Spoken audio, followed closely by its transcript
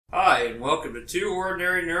Hi, and welcome to Two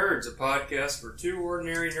Ordinary Nerds, a podcast where two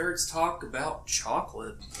ordinary nerds talk about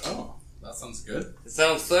chocolate. Oh, that sounds good. It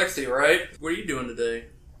sounds sexy, right? What are you doing today?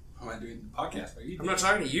 How am I doing the podcast? What are you doing? I'm not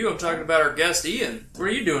talking to you, I'm talking about our guest, Ian. What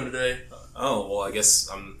are you doing today? Oh, well, I guess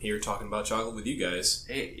I'm here talking about chocolate with you guys.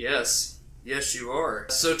 Hey, yes. Yes, you are.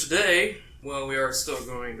 So today, well, we are still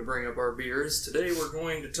going to bring up our beers. Today we're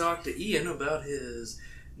going to talk to Ian about his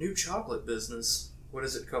new chocolate business. What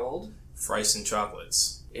is it called? Frierson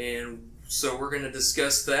Chocolates. And so we're going to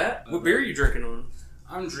discuss that. What beer are you drinking on?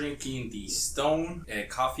 I'm drinking the Stone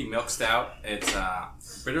Coffee Milk Stout.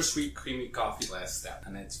 It's bittersweet creamy coffee glass stout,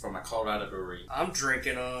 and it's from a Colorado brewery. I'm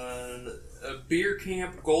drinking on a Beer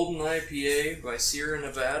Camp Golden IPA by Sierra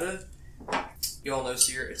Nevada. Y'all know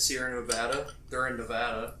Sierra Nevada. They're in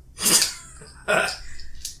Nevada.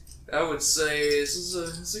 I would say this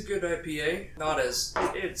is a good IPA.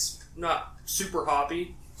 It's not super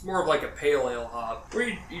hoppy. It's more of like a pale ale hop. Were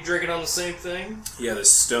you drinking on the same thing? Yeah, the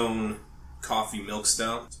Stone Coffee Milk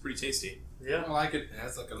Stout. It's pretty tasty. Yeah. I like it. It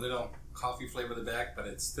has like a little coffee flavor at the back, but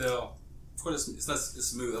it's still... It's not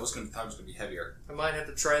smooth. I thought it was going to be heavier. I might have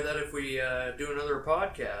to try that if we do another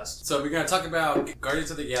podcast. So we're going to talk about Guardians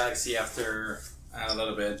of the Galaxy after a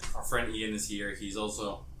little bit. Our friend Ian is here. He's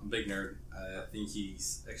also a big nerd. I think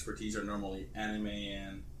his expertise are normally anime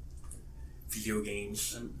and Video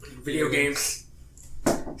games. Video games.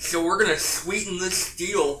 So we're going to sweeten this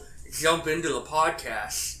deal, jump into the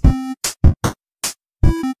podcast.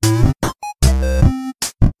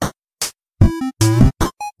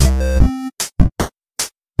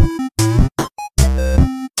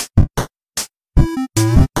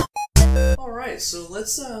 Alright, so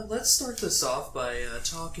let's start this off by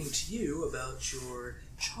talking to you about your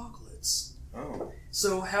chocolates. Oh.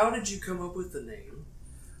 So how did you come up with the name?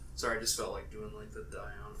 Sorry, I just felt like doing like the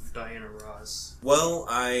Diana Ross. Well,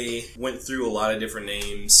 I went through a lot of different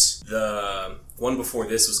names. The one before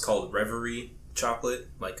this was called Reverie Chocolate,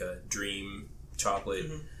 like a dream chocolate.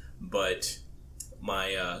 Mm-hmm. But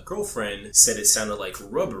my girlfriend said it sounded like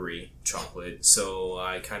rubbery chocolate, so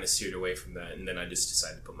I kind of steered away from that, and then I just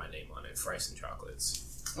decided to put my name on it, Frierson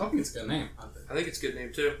Chocolates. I think it's a good name. I think it's a good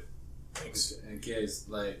name too. Thanks. In case,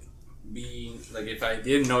 if I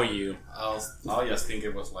didn't know you, I'll just think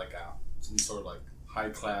it was like some sort of like high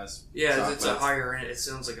class. Yeah, chocolate. it's a higher end. It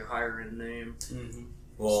sounds like a higher end name. Mm-hmm.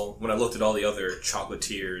 Well, when I looked at all the other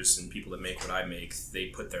chocolatiers and people that make what I make, they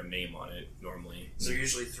put their name on it normally. So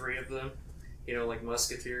usually three of them. You know, like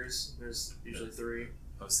Musketeers. There's usually three.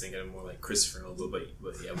 I was thinking more like Christopher Nolan,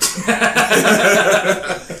 but yeah.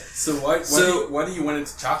 So why do you went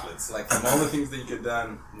into chocolates? Like, from all the things that you could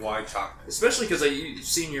done, why chocolate? Especially because you've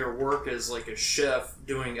seen your work as like a chef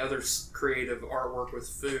doing other creative artwork with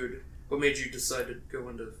food. What made you decide to go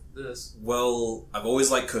into this? Well, I've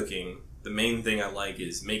always liked cooking. The main thing I like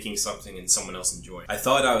is making something and someone else enjoy it. I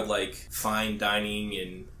thought I would like fine dining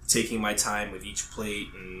and taking my time with each plate,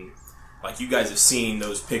 and like you guys have seen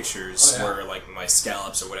those pictures where like my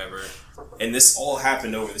scallops or whatever. And this all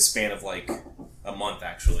happened over the span of like a month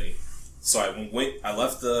actually. So I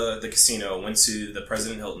left the casino, went to the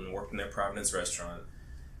President Hilton, worked in their Providence restaurant,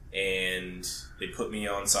 and they put me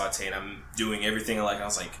on saute, and I'm doing everything I like. And I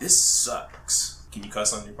was like, this sucks. Can you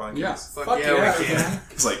cuss on your podcast? Yeah. Fuck yeah, we can.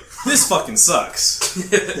 It's like, this fucking sucks.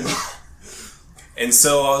 And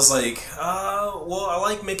so I was like, well, I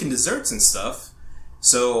like making desserts and stuff.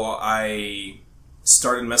 So I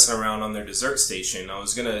started messing around on their dessert station. I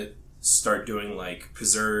was going to start doing like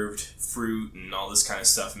preserved fruit and all this kind of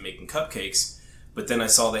stuff and making cupcakes. But then I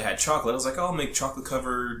saw they had chocolate. I was like, oh, I'll make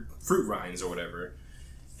chocolate-covered fruit rinds or whatever.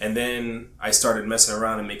 And then I started messing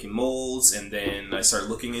around and making molds, and then I started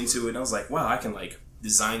looking into it, and I was like, wow, I can like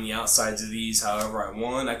design the outsides of these however I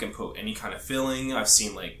want. I can put any kind of filling. I've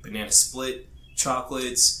seen like banana split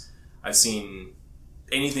chocolates. I've seen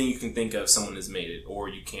anything you can think of, someone has made it, or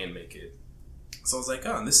you can make it. So I was like,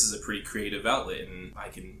 oh, this is a pretty creative outlet, and I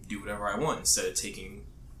can do whatever I want. Instead of taking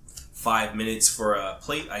 5 minutes for a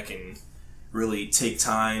plate, I can really take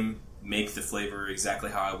time, make the flavor exactly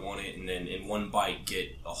how I want it, and then in one bite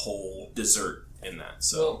get a whole dessert in that.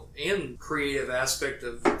 So, well, and creative aspect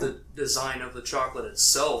of the design of the chocolate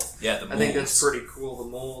itself. Yeah, the molds. I think that's pretty cool, the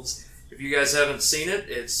molds. If you guys haven't seen it,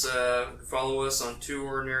 it's follow us on Two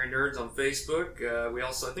Ordinary Nerds on Facebook. We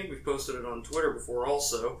also, I think we've posted it on Twitter before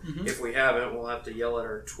also. Mm-hmm. If we haven't, we'll have to yell at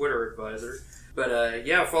our Twitter advisor. But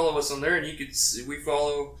yeah, follow us on there, and you could see, we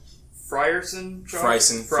follow Frierson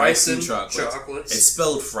Chocolates. It's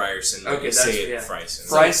spelled Frierson. Okay, you say it Frierson.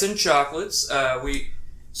 Frierson Chocolates.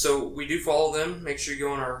 We do follow them. Make sure you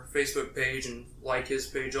go on our Facebook page and like his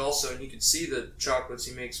page also, and you can see the chocolates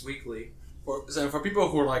he makes weekly. So for people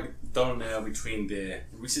who are like don't know between the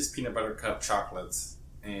Reese's Peanut Butter Cup chocolates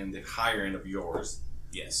and the higher end of yours,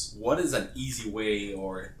 Yes. what is an easy way,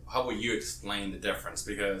 or how would you explain the difference?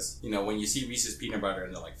 Because, you know, when you see Reese's Peanut Butter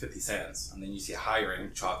and they're like 50 cents, and then you see a higher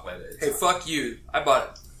end chocolate. It's Hey, fuck you. I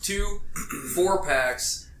bought 2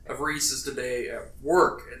 4-packs of Reese's today at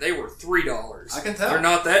work, and they were $3. I can tell. They're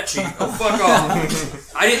not that cheap. Oh, fuck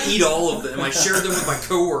off. I didn't eat all of them. I shared them with my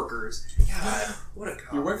coworkers. God, what a You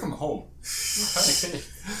cop. work from home.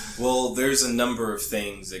 Well, there's a number of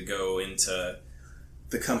things that go into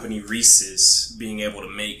the company Reese's being able to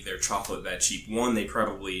make their chocolate that cheap. One, they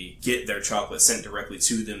probably get their chocolate sent directly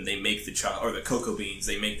to them. They make the chocolate, or the cocoa beans,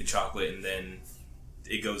 they make the chocolate, and then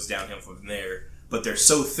it goes downhill from there. But they're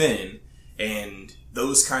so thin, and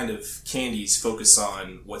those kind of candies focus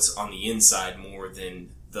on what's on the inside more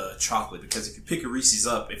than the chocolate. Because if you pick a Reese's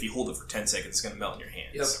up, if you hold it for 10 seconds, it's going to melt in your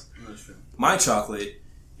hands. Yep. That's true. My chocolate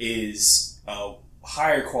is a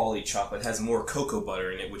higher quality chocolate. It has more cocoa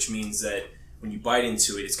butter in it, which means that when you bite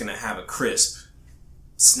into it, it's going to have a crisp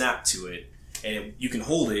snap to it. And you can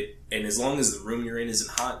hold it, and as long as the room you're in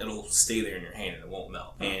isn't hot, it'll stay there in your hand and it won't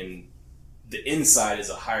melt. And the inside is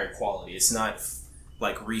a higher quality. It's not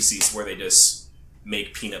like Reese's where they just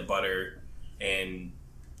make peanut butter and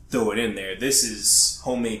throw it in there. This is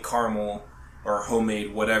homemade caramel or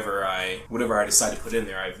homemade whatever I decide to put in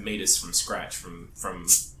there. I've made this from scratch, from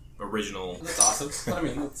original. That's awesome. But I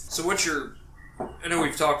mean, So what's your... I know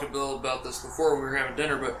we've talked a little about this before when we were having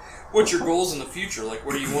dinner, but what's your goals in the future? Like,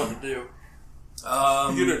 what do you want to do?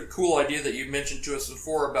 You had a cool idea that you mentioned to us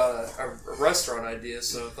before about a restaurant idea,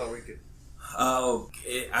 so I thought we could...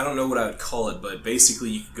 I don't know what I would call it, but basically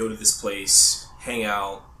you could go to this place, hang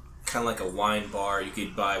out, kind of like a wine bar. You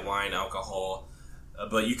could buy wine, alcohol,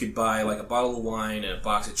 but you could buy like a bottle of wine and a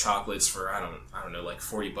box of chocolates for I don't know, like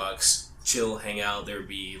 $40. Chill, hang out. There would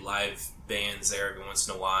be live bands there every once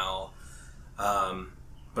in a while.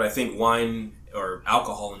 But I think wine or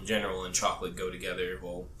alcohol in general and chocolate go together.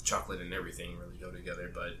 Well, chocolate and everything really go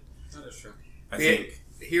together. But that is true. I think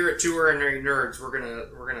here at Two Ordinary Nerds, we're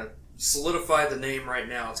gonna solidify the name right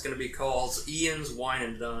now. It's gonna be called Ian's Wine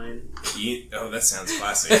and Dine. Oh, that sounds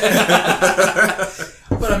classic.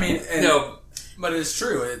 But I mean, No, but it's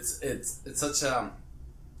true. It's such a,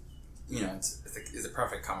 you know, it's a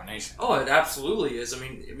perfect combination. oh, it absolutely is. I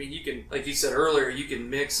mean, you can, like you said earlier, you can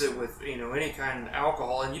mix it with any kind of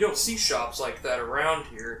alcohol, and you don't see shops like that around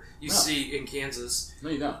here. You No. see in Kansas, No,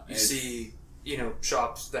 you don't. you see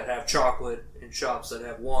shops that have chocolate and shops that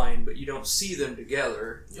have wine, but you don't see them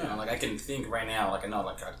together. Yeah, like I can think right now, like I know,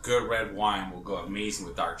 like a good red wine will go amazing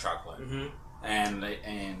with dark chocolate, Mm-hmm.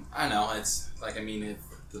 and I know it's like if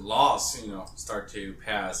the laws start to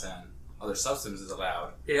pass and other substances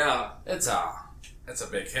allowed, Yeah, it's a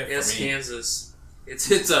big hit yes, for me. Kansas.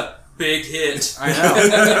 It's a big hit. I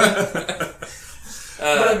know.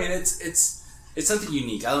 But I mean, it's something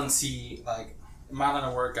unique. I don't see, like, in my line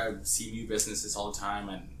of work, I see new businesses all the time,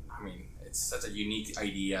 and I mean, it's such a unique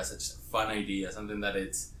idea, such a fun idea, something that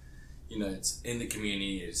it's in the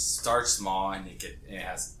community. It starts small, and it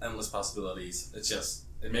has endless possibilities.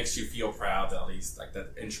 It makes you feel proud, at least, like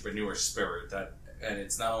that entrepreneur spirit. And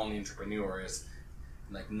it's not only entrepreneur, it's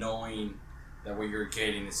like knowing that what you're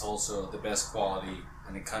getting is also the best quality,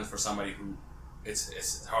 and it comes from somebody who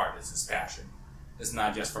it's hard. It's his passion. It's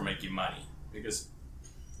not just for making money, because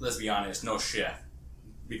let's be honest, no chef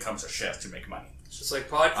becomes a chef to make money. It's just like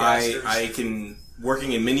podcasters. I can,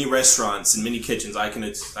 working in many restaurants and many kitchens, I can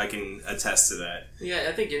attest to that. Yeah,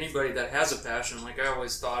 I think anybody that has a passion, like I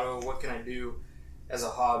always thought, oh, what can I do as a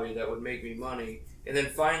hobby that would make me money? And then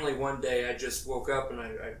finally one day I just woke up and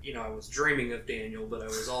I was dreaming of Daniel, but I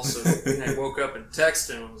was also, and I woke up and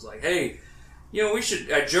texted him and was like, hey,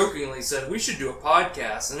 I jokingly said, we should do a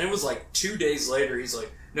podcast. And it was like 2 days later, he's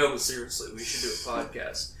like, no, but seriously, we should do a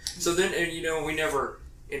podcast. So then, and we never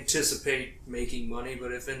anticipate making money,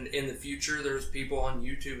 but if in the future there's people on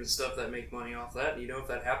YouTube and stuff that make money off that, if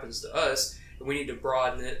that happens to us, and we need to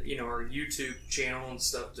broaden it, our YouTube channel and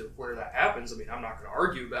stuff to where that happens. I mean, I'm not going to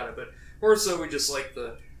argue about it, but more so we just like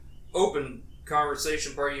the open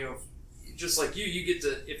conversation part, just like you get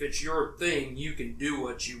to, if it's your thing, you can do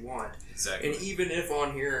what you want. Exactly. And even if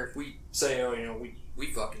on here, if we say, oh,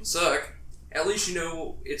 we fucking suck, at least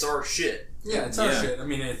it's our shit. Yeah, it's our shit. I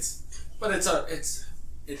mean, it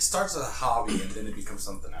starts as a hobby and then it becomes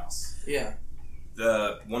something else. Yeah.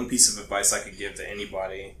 The one piece of advice I could give to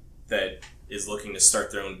anybody that is looking to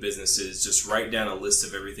start their own business is just write down a list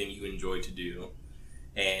of everything you enjoy to do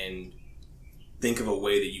and think of a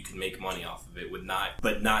way that you can make money off of it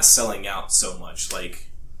but not selling out so much. Like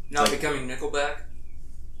Not becoming Nickelback?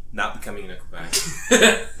 not becoming a Nickelback.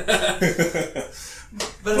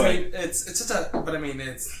 But I mean, it's such a. But I mean,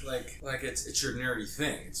 it's like it's your nerdy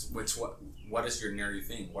thing. What is your nerdy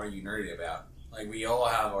thing? What are you nerdy about? Like we all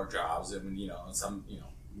have our jobs, and we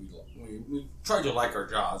try to like our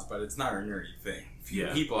jobs, but it's not our nerdy thing. Few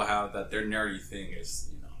people have that their nerdy thing is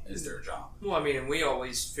their job. Well, I mean, and we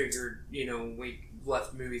always figured, when we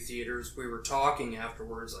left movie theaters, we were talking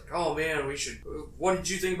afterwards, like, oh man, what did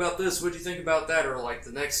you think about this? What did you think about that? Or like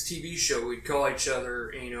the next TV show, we'd call each other,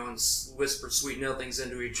 and whisper sweet nothings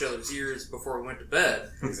into each other's ears before we went to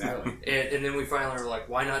bed. Exactly. And then we finally were like,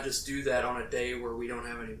 why not just do that on a day where we don't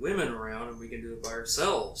have any women around and we can do it by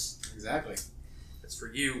ourselves? Exactly. That's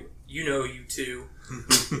for you. You two.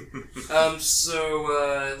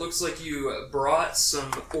 So it looks like you brought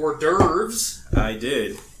some hors d'oeuvres. I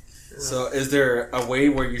did. So, is there a way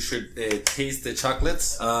where you should taste the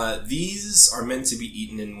chocolates? These are meant to be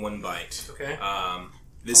eaten in one bite. Okay.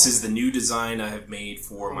 This is the new design I have made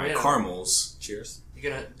for my caramels. Cheers. You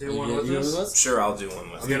gonna do one with us? Sure, I'll do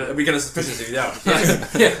one with you. We got a suspicious yeah.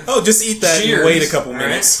 Yeah. Oh, just eat that Cheers. and wait a couple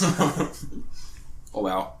minutes. Oh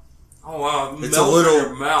wow. Oh wow! It's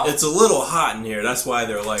a little hot in here. That's why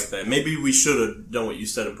they're like that. Maybe we should have done what you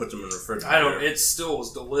said and put them in the refrigerator. It still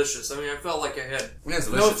was delicious. I mean, I felt like I had. Yeah, it's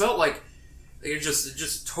it felt like it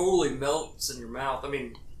just totally melts in your mouth. I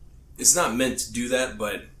mean, it's not meant to do that,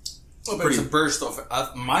 but it's a burst of.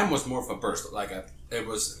 Mine was more of a burst. I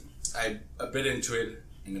bit into it,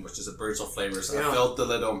 and it was just a burst of flavors. Yeah. I felt a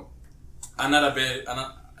little. I'm not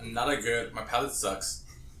a good. My palate sucks.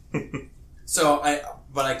 So I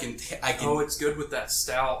can. Oh, it's good with that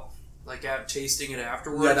stout. Like tasting it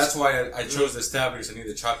afterwards. Yeah, that's why I chose the stout because I knew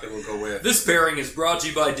the chocolate will go with. This pairing is brought to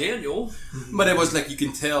you by Daniel. But it was like you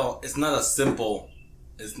can tell it's not a simple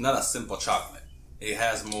chocolate. It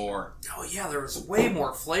has more. Oh yeah, there was way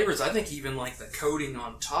more flavors. I think even like the coating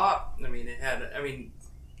on top. I mean, it had. I mean,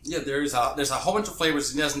 yeah, there's a whole bunch of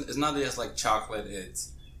flavors. It's not just like chocolate.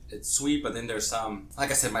 It's sweet, but then there's some.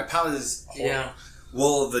 Like I said, my palate is horrible. Yeah.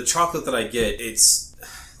 Well, the chocolate that I get,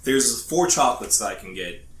 there's 4 chocolates that I can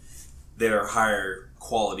get that are higher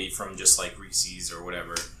quality from just like Reese's or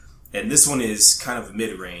whatever. And this one is kind of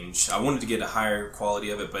mid-range. I wanted to get a higher quality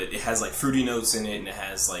of it, but it has like fruity notes in it, and it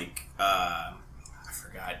has like, I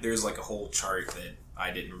forgot, there's like a whole chart that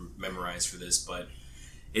I didn't memorize for this, but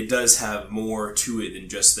it does have more to it than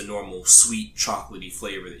just the normal sweet chocolatey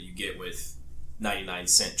flavor that you get with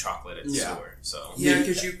 99-cent chocolate at the store. So yeah,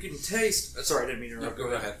 because you can taste. Sorry, I didn't mean to interrupt. No,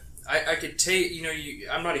 go ahead. I could taste.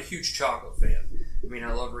 I'm not a huge chocolate fan. I mean,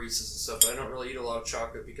 I love Reese's and stuff, but I don't really eat a lot of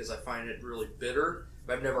chocolate because I find it really bitter.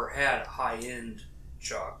 But I've never had high-end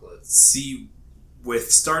chocolate. See,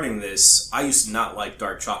 with starting this, I used to not like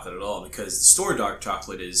dark chocolate at all because store dark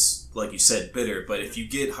chocolate is, like you said, bitter. But if you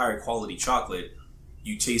get higher quality chocolate,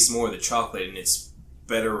 you taste more of the chocolate, and it's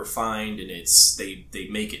better refined, and they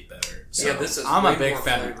make it better. So yeah, this is. I'm a big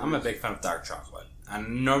fan of dark chocolate.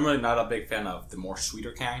 I'm normally not a big fan of the more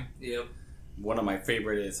sweeter kind. Yep. One of my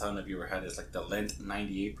favorite is, I don't know if you ever had, is like the Lindt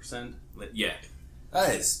 98%. Yeah.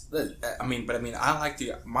 I like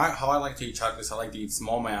to how I like to eat chocolates. I like to eat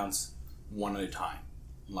small amounts, one at a time.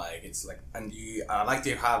 Like it's like, I like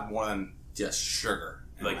to have more than just sugar.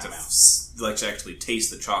 Like to actually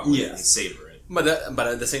taste the chocolate and savor it. But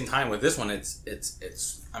at the same time, with this one, it's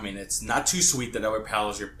not too sweet that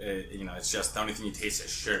overpowers your. It's just the only thing you taste is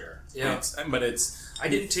sugar. Yeah. I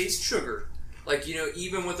didn't taste sugar. Like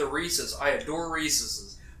even with the Reese's, I adore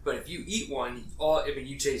Reese's. But if you eat one,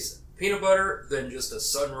 you taste peanut butter, then just a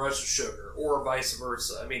sudden rush of sugar, or vice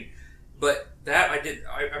versa. I mean, but that I did.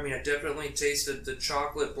 I definitely tasted the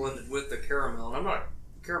chocolate blended with the caramel, and I'm not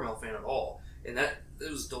a caramel fan at all. And it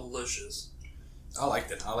was delicious. I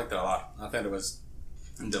liked it. I liked it a lot. I thought it was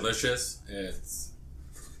delicious. It's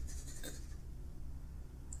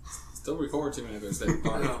still recording 2 minutes.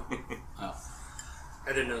 Oh.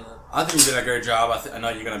 I didn't know that. I think you did a great job. I know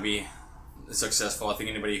you're gonna be successful. I think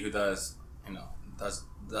anybody who does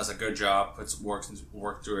a good job, puts work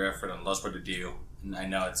through effort, and loves what they do, and I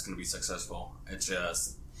know it's gonna be successful. It's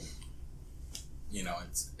just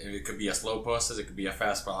it could be a slow process, it could be a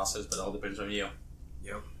fast process, but it all depends on you.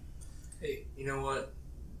 Yep. Hey, you know what?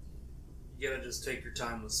 You gotta just take your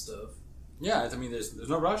time with stuff. Yeah, there's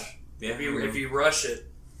no rush. Yeah. If you rush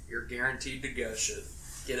it, you're guaranteed to gush it.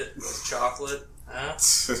 Get it with chocolate, huh?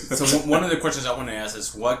 So one of the questions I want to ask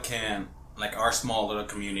is, what can our small little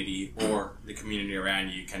community or the community around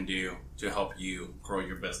you can do to help you grow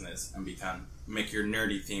your business and make your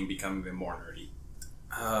nerdy theme become even more nerdy?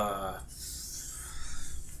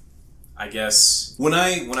 I guess when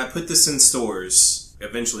I put this in stores,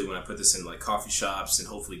 eventually when I put this in coffee shops and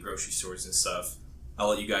hopefully grocery stores and stuff, I'll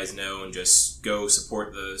let you guys know and just go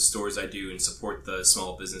support the stores I do and support the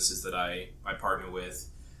small businesses that I partner with.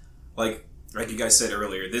 Like you guys said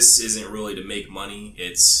earlier, this isn't really to make money.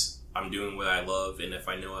 It's I'm doing what I love, and if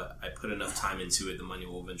I know I put enough time into it, the money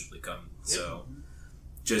will eventually come. Yep. So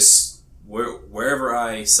just wherever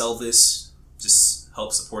I sell this, just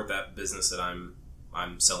help support that business that I'm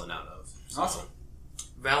selling out of. Awesome.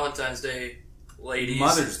 Valentine's Day, ladies.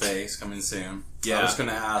 Mother's Day is coming soon. Yeah. I was going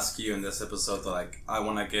to ask you in this episode, I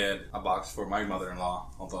want to get a box for my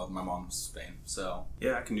mother-in-law, although my mom's Spain, so...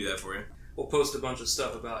 Yeah, I can do that for you. We'll post a bunch of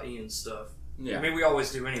stuff about Ian's stuff. Yeah. I mean, we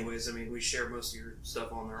always do anyways. I mean, we share most of your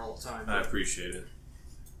stuff on there all the time. I appreciate it.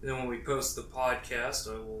 And then when we post the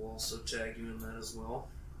podcast, I will also tag you in that as well.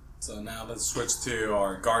 So now let's switch to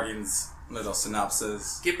our Guardians little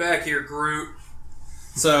synopsis. Get back here, Groot.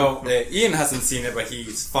 So, Ian hasn't seen it, but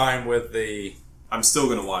he's fine with the... I'm still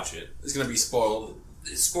going to watch it. It's going to be spoiled.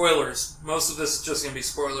 Spoilers. Most of this is just going to be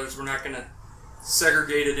spoilers. We're not going to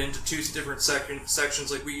segregate it into two different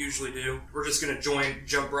sections like we usually do. We're just going to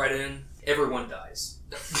jump right in. Everyone dies.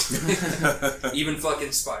 Even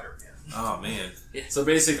fucking Spider-Man. Oh, man. Yeah. So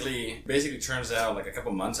basically turns out like a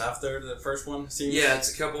couple months after the first one seems. Yeah,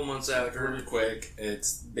 it's a couple months after. Really quick.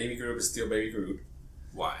 It's Baby Groot is still Baby Groot.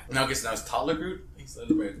 Why? Now it's toddler Groot.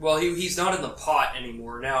 Well, he's not in the pot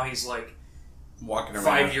anymore. Now he's like walking around.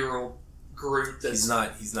 5-year-old Groot. That's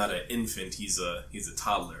He's not an infant. He's a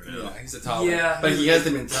toddler. Now. Yeah, he's a toddler. Yeah, but he has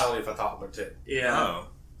the mentality of a toddler too. Yeah. Oh.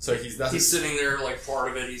 So he's sitting there like part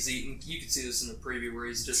of it. He's eating. You can see this in the preview where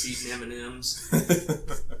he's just eating M&Ms.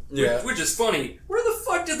 Yeah. Which is funny. Where the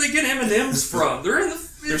fuck did they get M&Ms from? They're in the.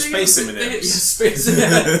 They're space M&Ms. Yeah, space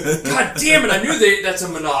M&Ms. God damn it! I knew that's a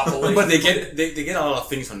monopoly. But they get a lot of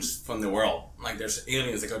things from the world. Like there's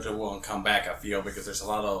aliens that go to the world and come back. I feel because there's a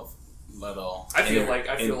lot of little. I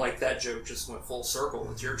feel like that joke just went full circle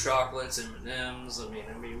with your chocolates, M&Ms.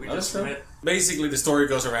 I mean, we just went. Basically, the story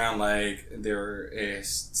goes around like there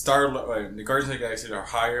is the Guardians of the Galaxy are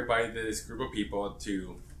hired by this group of people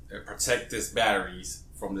to protect these batteries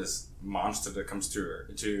from this monster that comes through.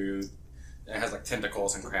 It has like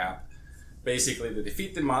tentacles and crap. Basically, they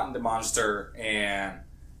defeat the monster, and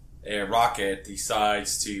Rocket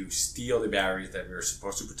decides to steal the batteries that we're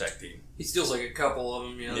supposed to protecting. He steals like a couple of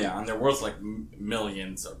them, yeah. Yeah, and they're worth like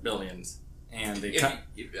millions or billions. And they I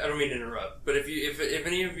don't mean to interrupt, but if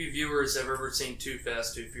any of you viewers have ever seen Too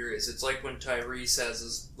Fast, Too Furious, it's like when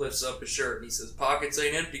Tyrese lifts up his shirt and he says, "Pockets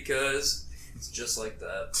ain't empty, because." It's just like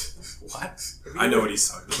that. What? I know what he's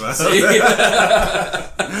talking about.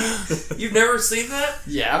 You've never seen that?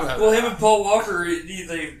 Yeah. Well, him and Paul Walker,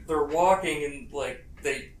 they're walking and like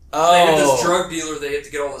they have this drug dealer they have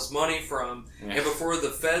to get all this money from, and before the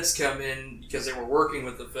feds come in, because they were working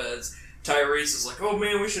with the feds, Tyrese is like, "Oh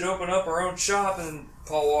man, we should open up our own shop," and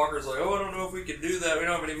Paul Walker's like, "Oh, I don't know if we could do that. We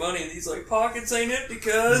don't have any money," and he's like, "Pockets ain't empty,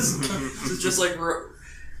 cuz." It's just like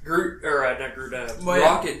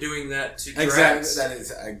Rocket doing that to Drax. Exactly, that is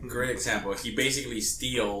a great example. He basically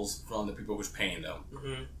steals from the people who's paying them.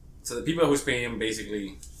 Mm-hmm. So the people who's paying him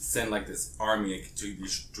basically send like this army to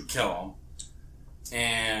kill him,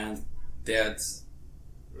 and that's.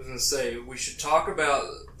 I was gonna say we should talk about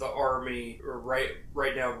the army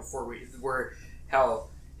right now before I don't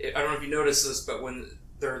know if you noticed this, but when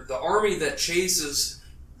they're the army that chases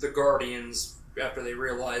the Guardians after they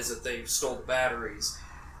realize that they stole the batteries.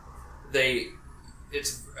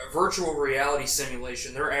 It's a virtual reality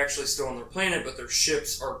simulation. They're actually still on their planet, but their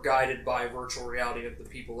ships are guided by virtual reality of the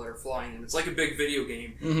people that are flying them. It's like a big video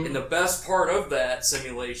game. Mm-hmm. And the best part of that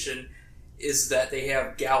simulation is that they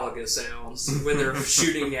have Galaga sounds when they're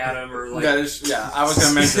shooting at them, or like. I was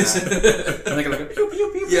gonna mention that. And they go like pew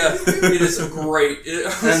pew pew. Yeah, it is great.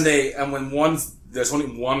 And when there's only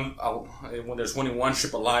one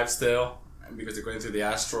ship alive still. Because they're going through the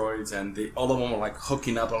asteroids, and all of them are like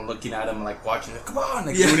hooking up and looking at him, and like watching him. Come on,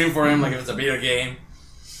 like rooting for him, like if it's a video game.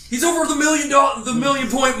 He's over the $1 million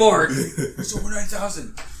point mark. It's over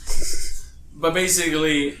 9,000. But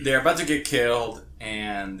basically, they're about to get killed,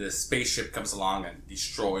 and the spaceship comes along and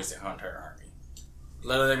destroys the entire army.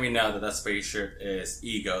 Letting me know that spaceship is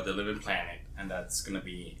Ego, the living planet, and that's gonna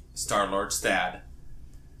be Star-Lord's dad.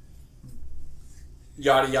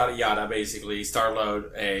 Yada yada yada. Basically,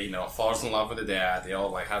 Star-Lord, falls in love with the dad. They all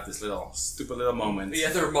like have this stupid little moment. Yeah,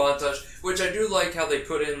 their montage, which I do like how they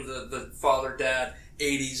put in the father-dad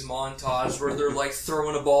 80s montage where they're like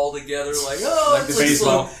throwing a ball together, like like the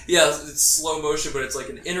baseball. It's slow motion, but it's like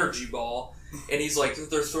an energy ball, and he's like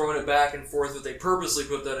they're throwing it back and forth, but they purposely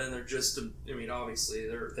put that in there just to. I mean, obviously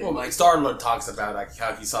like Star-Lord talks about like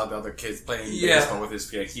how he saw the other kids playing baseball with his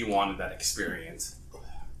kid. He wanted that experience.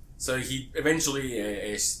 So he eventually,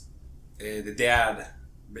 the dad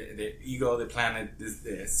the ego, the planet,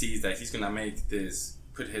 sees that he's gonna make this,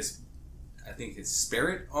 put his, I think his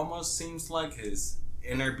spirit almost seems like his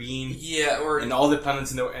inner being, and all the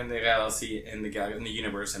planets in the galaxy, in the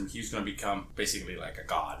universe, and he's gonna become basically like a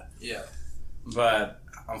god. Yeah. But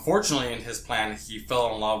unfortunately, in his plan, he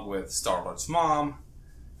fell in love with Star-Lord's mom,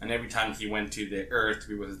 and every time he went to the Earth to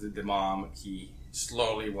be with the mom, he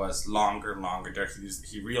slowly was longer and longer there.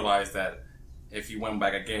 He realized that if he went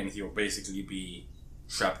back again, he would basically be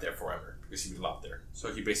trapped there forever because he would love there.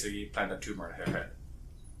 So he basically planted a tumor in her head.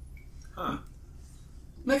 Huh.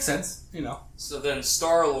 Makes sense, you know. So then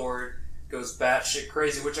Star-Lord goes batshit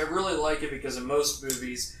crazy, which I really like it because in most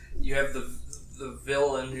movies you have the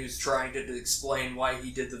villain who's trying to explain why he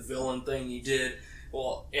did the villain thing he did.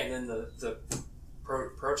 Well, and then the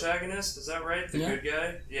protagonist, is that right? The good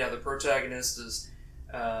guy? Yeah, the protagonist is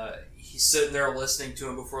he's sitting there listening to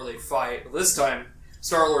him before they fight. But this time,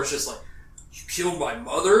 Star-Lord's just like, "You killed my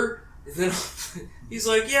mother?" And then he's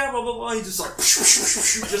like, "Yeah, blah, blah, blah." He just like,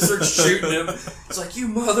 just starts shooting him. It's like, "You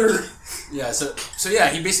mother." Yeah, so yeah,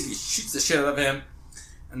 he basically shoots the shit out of him.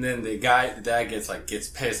 And then the dad gets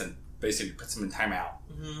pissed and basically puts him in timeout.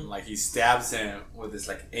 Mm-hmm. Like, he stabs him with this,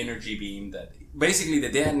 like, energy beam that... Basically, the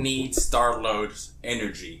dad needs Star-Lord's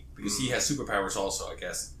energy because he has superpowers also, I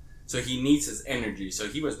guess. So he needs his energy. So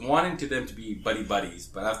he was wanting them to be buddies,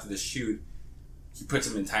 but after the shoot, he puts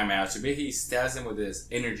him in timeout. So basically, he stabs him with this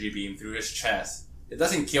energy beam through his chest. It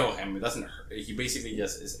doesn't kill him. It doesn't hurt. He basically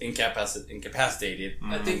just is incapacitated.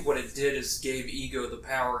 I think what it did is gave Ego the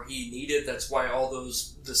power he needed. That's why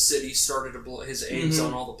the city started to blow, his eggs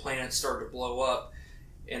on all the planets started to blow up.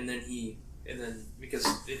 And then because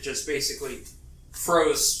it just basically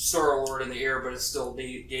froze Star-Lord in the air, but it still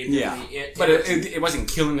gave him the... But it wasn't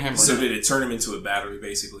killing him. So did it turn him into a battery,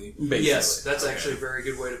 basically? Yes, that's actually a very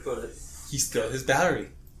good way to put it. He's still his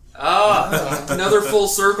battery. Another full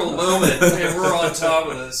circle moment, and we're on top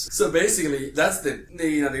of this. So basically, that's they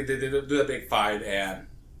do a big fight, and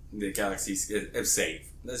the galaxy is safe.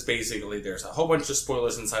 That's basically, there's a whole bunch of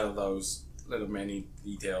spoilers inside of those little mini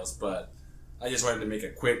details, but I just wanted to make a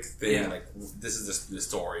quick thing, like, this is the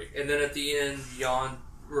story. And then at the end, I'm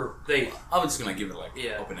just gonna give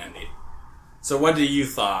it open-ended. So what do you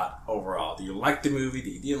thought overall? Do you like the movie? Do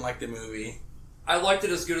you didn't like the movie? I liked it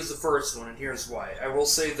as good as the first one, and here's why. I will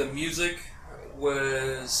say the music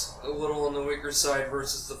was a little on the weaker side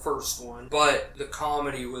versus the first one, but the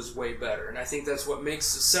comedy was way better, and I think that's what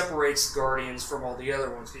separates Guardians from all the other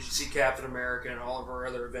ones, because you see Captain America and all of our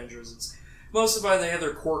other Avengers. Most of the time they have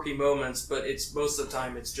their quirky moments, but most of the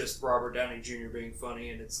time it's just Robert Downey Jr. being funny,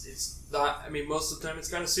 and it's not. I mean, most of the time it's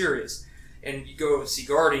kind of serious, and you go see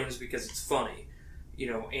Guardians because it's funny,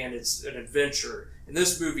 and it's an adventure. And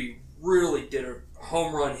this movie really did a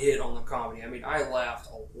home run hit on the comedy. I mean, I laughed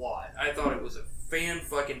a lot. I thought it was a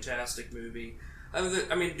fan-fucking-tastic movie.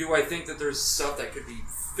 I mean, do I think that there's stuff that could be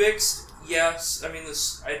fixed? Yes. I mean,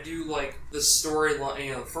 I do like the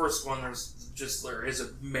storyline. The first one, there is a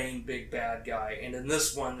main big bad guy, and in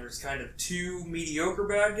this one, there's kind of two mediocre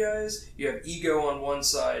bad guys. You have Ego on one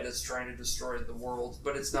side that's trying to destroy the world,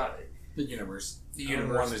 but it's not the universe. The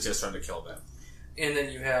universe. One that's just trying to kill them. And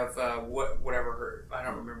then you have whatever I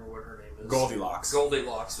don't remember what her name is. Goldilocks.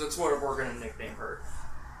 That's what we're going to nickname her.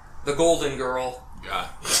 The Golden Girl. Yeah,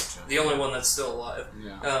 gotcha. The only one that's still alive.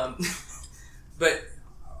 Yeah. But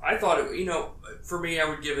I thought for me, I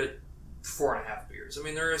would give it 4.5 beers. I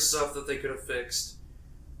mean, there is stuff that they could have fixed,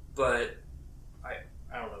 but I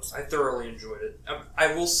don't know. I thoroughly enjoyed it.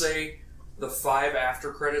 I will say the 5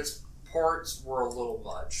 after credits parts were a little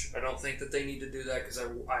much. I don't think that they need to do that because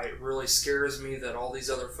it really scares me that all these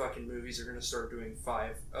other fucking movies are going to start doing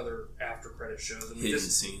 5 other after credit shows. And hidden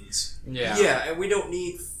scenes. Yeah. Yeah, and we don't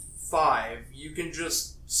need 5. You can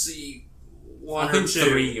just see 1 I think or 2.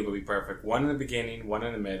 3 would be perfect. 1 in the beginning, 1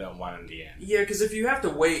 in the middle, and 1 in the end. Yeah, because if you have to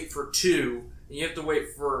wait for 2, and you have to wait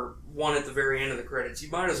for 1 at the very end of the credits, you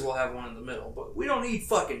might as well have 1 in the middle. But we don't need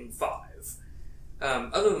fucking 5.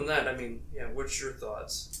 Other than that, I mean, what's your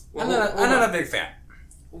thoughts? Well, I'm not a big fan.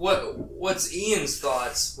 What's Ian's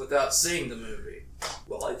thoughts without seeing the movie?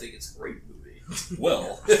 Well, I think it's a great movie.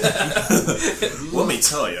 Well, let me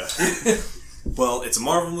tell you. Well, it's a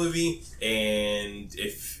Marvel movie, and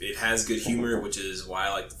if it has good humor, which is why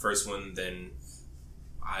I like the first one, then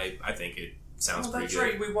I think it sounds pretty good.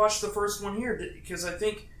 That's right. We watched the first one here because I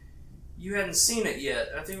think you hadn't seen it yet.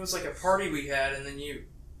 I think it was like a party we had, and then you...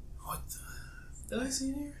 What the... Did I see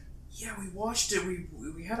it here? Yeah, we watched it.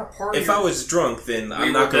 We had a party. If I was drunk, then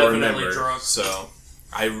I'm not going to remember. Drunk. So,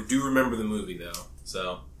 I do remember the movie, though.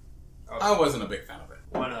 So, okay. I wasn't a big fan of it.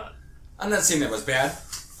 Why not? I'm not saying that was bad.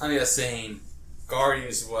 I'm just saying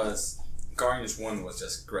Guardians Guardians 1 was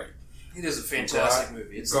just great. It is a fantastic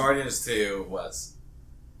movie. Guardians 2 was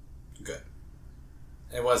good.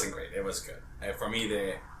 It wasn't great. It was good. And for me,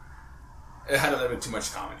 it had a little bit too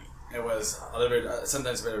much comedy. It was a little bit,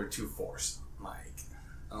 sometimes a little bit too forced.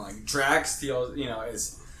 Like Drax,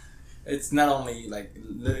 it's not only like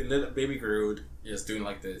little Baby Groot just doing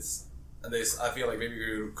like this. I feel like Baby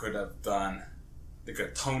Groot they could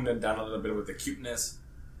have toned it down a little bit with the cuteness.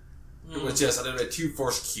 It was just a little bit too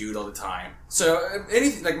forced cute all the time. So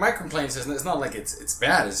anything like my complaints is it's not like it's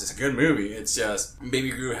bad. It's just a good movie. It's just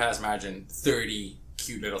Baby Groot has imagine 30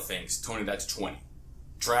 cute little things, toning that to 20.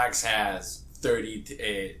 Drax has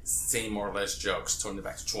 30 same or less jokes, toning it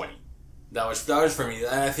back to 20. That was for me,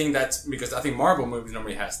 and I think that's because I think Marvel movies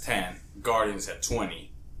normally has 10, Guardians had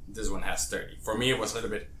 20, this one has 30. For me, it was a little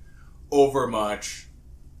bit over much.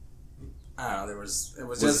 I don't know. It was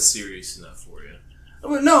just serious enough for you.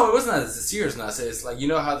 Well, no, it wasn't as serious enough. It's like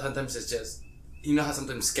how sometimes it's just how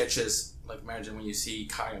sometimes sketches like imagine when you see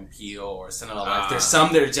Kyle and Peele or Cinema Life. There's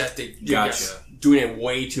some that are just they're just doing it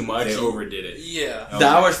way too much. They overdid it. Yeah,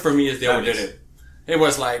 that was for me is they overdid it. It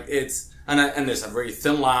was like and there's a very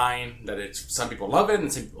thin line that some people love it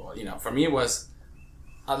and some people for me it was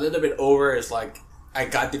a little bit over. It's like I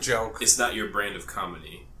got the joke. It's not your brand of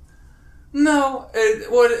comedy. No,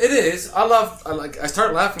 it is. I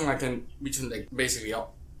started laughing between basically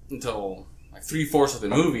up until like 3/4 of the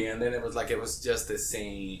movie, and then it was just the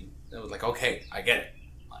same. It was like, okay, I get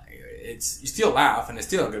it. You still laugh, and it's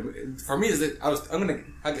still a good movie. For me,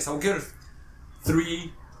 I guess I'll give it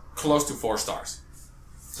 3 close to 4 stars.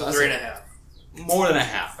 So 3.5. More than a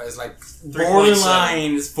half. It's like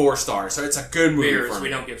borderline is 4 stars. So it's a good movie. Beers, for me. We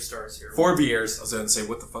don't give stars here. 4 beers. I was going to say,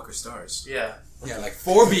 what the fuck are stars? Yeah. Yeah, like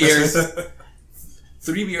 4 beers.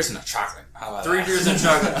 3 beers and a chocolate. How about 3 beers and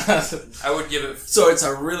chocolate. I would give it. So it's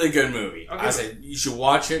a really good movie. Okay. I say you should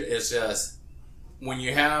watch it. It's just when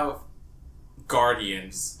you have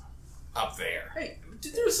Guardians up there. Hey,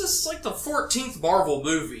 there's this like the 14th Marvel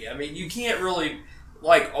movie. I mean, you can't really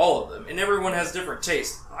like all of them, and everyone has different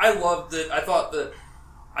tastes. I loved it. I thought that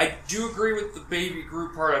I do agree with the Baby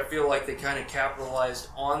Groot part. I feel like they kind of capitalized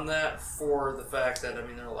on that for the fact that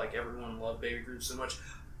they're like everyone loved Baby Groot so much,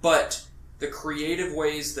 but the creative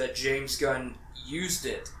ways that James Gunn used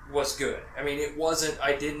it was good. I mean, it wasn't.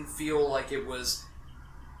 I didn't feel like it was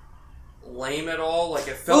lame at all. Like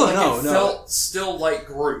it felt felt still like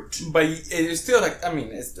Groot. But it's still like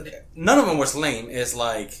none of them was lame. It's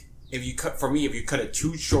like if you cut it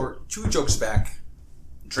too short, 2 jokes back,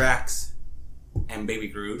 Drax and Baby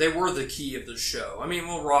Groot. They were the key of the show. I mean,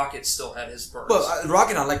 Rocket still had his bursts. Well,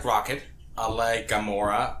 Rocket, I like Rocket. I like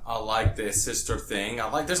Gamora. I like the sister thing.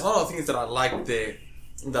 There's a lot of things that I like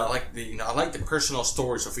I like the personal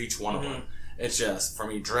stories of each one of them. It's just, for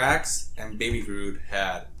me, Drax and Baby Groot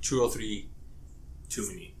had 2 or 3 too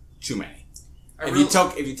many.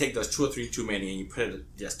 If you take those 2 or 3 too many and you put it,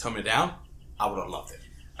 just tone it down, I would have loved it.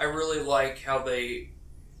 I really like how they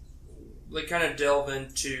kind of delve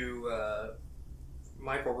into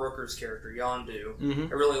Michael Rooker's character, Yondu. Mm-hmm.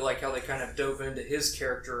 I really like how they kind of dove into his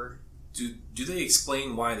character. Do they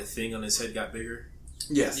explain why the thing on his head got bigger?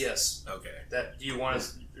 Yes. Okay. Do you want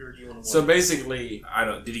to? Or do you want to? So basically,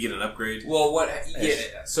 Did he get an upgrade? Well, what?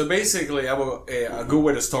 Yeah. So basically, a good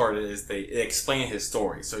way to start it is they explain his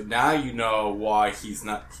story. So now you know why he's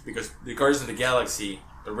not, because the Guardians of the Galaxy,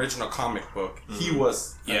 the original comic book, he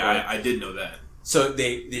was. Yeah, I did know that. So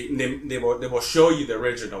they will show you the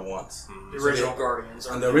original ones. The original Guardians.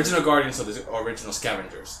 And the original Guardians are the original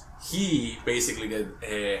Scavengers. He basically did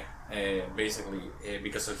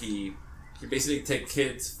because he basically take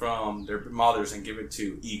kids from their mothers and give it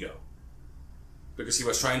to Ego. Because he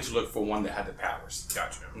was trying to look for one that had the powers.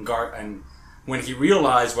 Gotcha. And when he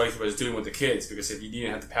realized what he was doing with the kids, because if you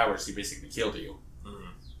didn't have the powers, he basically killed you.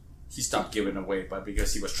 He stopped giving away, but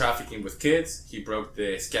because he was trafficking with kids, he broke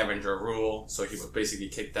the scavenger rule, so he was basically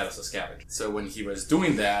kicked out as a scavenger. So when he was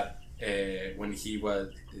doing that, there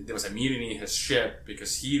was a mutiny in his ship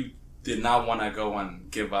because he did not want to go and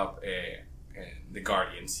give up the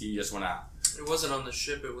Guardians. He just want to. It wasn't on the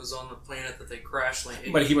ship; it was on the planet that they crash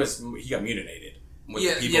landed. But he got mutinated.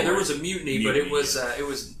 Yeah, there was a mutiny, but it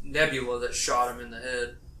was Nebula that shot him in the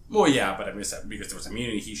head. Well, yeah, but I mean, because there was a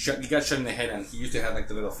mutiny, he got shot in the head, and he used to have like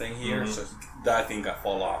the little thing here, so that thing got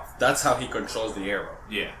fall off. That's how he controls the arrow.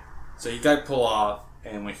 Yeah. So he got pulled off,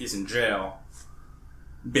 and when he's in jail,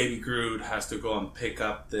 Baby Groot has to go and pick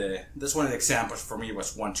up That's one of the examples for me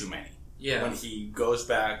was one too many. Yeah. When he goes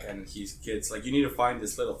back and he gets like, you need to find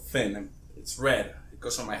this little fin, and it's red. It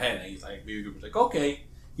goes on my head, and he's like, Baby Groot's like, okay.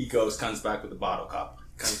 He comes back with the bottle cap,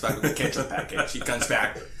 comes back with the ketchup package. He comes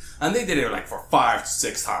back, and they did it like for 5 to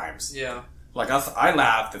 6 times. Yeah. Like I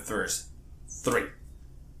laughed at first 3.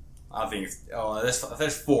 I think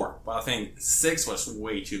there's 4, but I think 6 was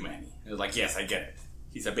way too many. It was like, yes, I get it.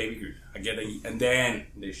 He's a baby Groot. I get it. And then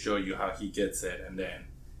they show you how he gets it, and then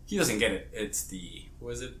he doesn't get it. It's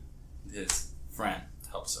his friend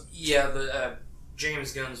helps him. Yeah, the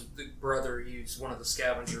James Gunn's brother, he's one of the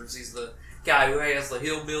scavengers. He's the guy who has the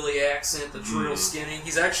hillbilly accent that's real skinny.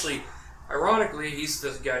 He's actually, ironically, he's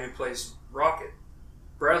the guy who plays Rocket.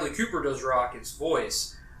 Bradley Cooper does Rocket's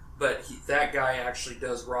voice, but that guy actually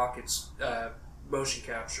does Rocket's motion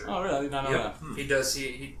capture. Oh, really? I did not know that. He does.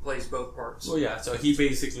 He plays both parts. Well, yeah. So he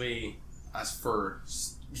basically,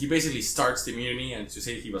 he basically starts the immunity, and to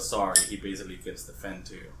say he was sorry, he basically gets the Fen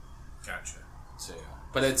to. Gotcha. So,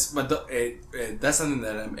 but that's something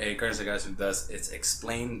that Guardians of the Galaxy does. It's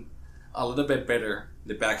explain a little bit better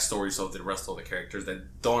the backstories of the rest of the characters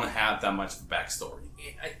that don't have that much of a backstory.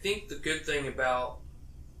 I think the good thing about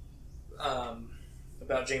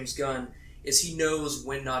James Gunn is he knows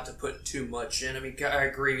when not to put too much in. I mean, I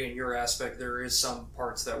agree in your aspect. There is some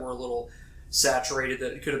parts that were a little saturated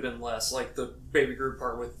that it could have been less, like the Baby Groot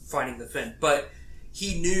part with finding the Fen. But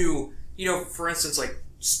he knew, for instance, like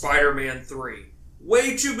Spider-Man 3.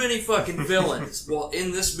 Way too many fucking villains. Well,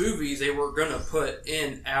 in this movie, they were going to put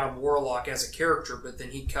in Adam Warlock as a character, but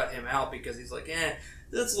then he cut him out because he's like,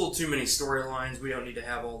 that's a little too many storylines. We don't need to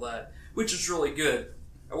have all that, which is really good.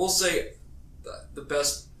 I will say the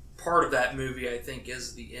best part of that movie, I think,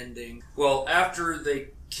 is the ending. Well, after they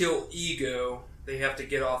kill Ego, they have to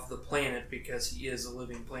get off the planet because he is a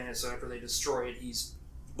living planet, so after they destroy it, he's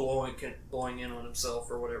blowing in on himself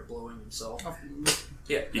or whatever, blowing himself.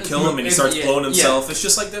 Yeah. You kill him and he starts blowing himself. Yeah. It's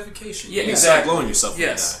just like defecation. Yeah, you exactly. start blowing yourself when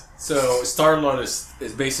you die. So Star-Lord is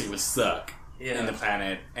basically stuck in the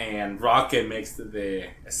planet, and Rocket makes a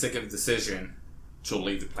second decision to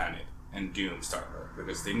leave the planet and doom Star-Lord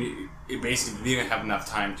because it basically didn't have enough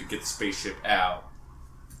time to get the spaceship out,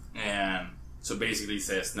 and so basically he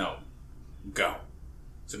says no, go.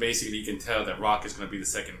 So basically you can tell that Rocket's going to be the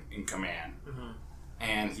second in command,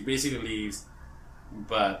 and he basically leaves.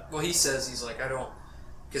 But he says he's like, I don't,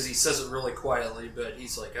 because he says it really quietly, but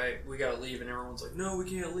he's like, we gotta leave, and everyone's like, no, we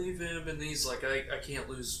can't leave him, and he's like, I can't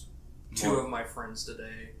lose 2 of my friends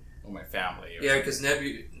today. Or my family. Yeah, because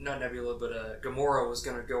not Nebula, but Gamora was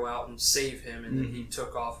gonna go out and save him, and then he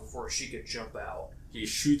took off before she could jump out. He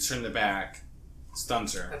shoots her in the back,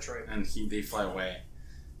 stuns her. That's right. And they fly away.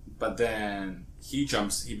 But then he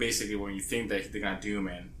jumps. He basically, when you think that they're gonna doom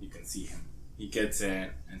him, you can see him. He gets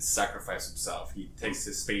in and sacrifices himself. He takes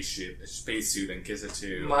his spacesuit, and gives it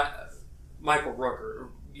to Michael Rooker,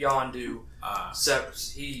 Yondu.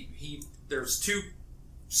 There's 2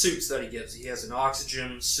 suits that he gives. He has an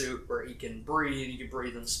oxygen suit where he can breathe. He can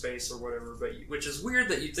breathe in space or whatever. Which is weird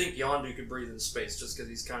that you think Yondu could breathe in space just because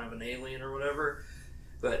he's kind of an alien or whatever.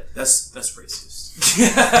 But that's racist.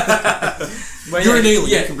 But you're an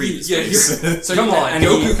alien. You can breathe in space. So come on,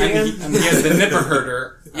 Goku can. And he has the nipper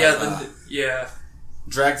herder. Yeah.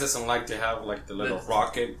 Drax doesn't like to have like the little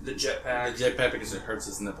rocket, the jetpack. The jetpack because it hurts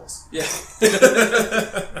his nipples. Yeah.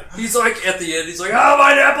 He's like at the end. He's like, "Oh,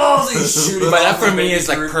 my nipples!" He's shooting. But that for me is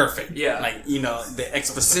like perfect. Yeah. Like the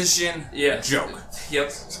exposition. Joke.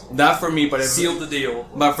 Yep. That for me, but sealed the deal.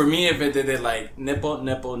 But for me, if it did it like nipple,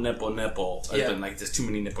 it's been like there's too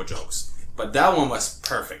many nipple jokes. But that one was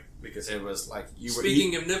perfect because it was like you were.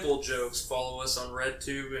 Speaking of nipple jokes, follow us on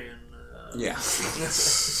RedTube and. Yeah.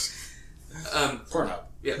 Pornhub.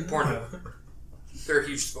 Yeah, Pornhub. They're a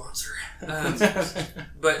huge sponsor.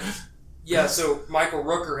 But yeah, so Michael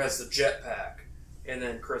Rooker has the jetpack, and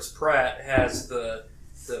then Chris Pratt has the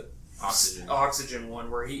oxygen one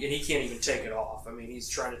where he can't even take it off. I mean, he's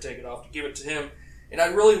trying to take it off to give it to him, and I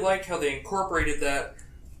really like how they incorporated that.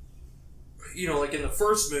 Like in the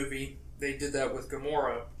first movie, they did that with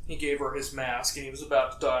Gamora. He gave her his mask, and he was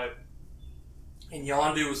about to die. And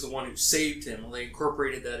Yondu was the one who saved him. Well, they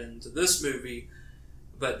incorporated that into this movie,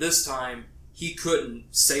 but this time he couldn't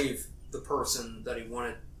save the person that he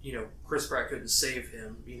wanted. Chris Pratt couldn't save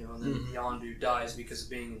him. And then Yondu dies because of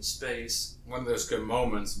being in space. One of those good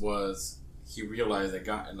moments was he realized that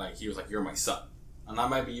he was like, "You're my son, and I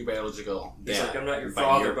might be your biological dad." He's like, "I'm not your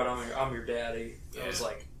father, but I'm your daddy." Yeah. I was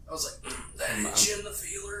like, that hit you in the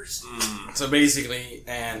feelers. So basically,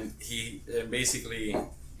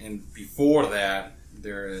 and before that,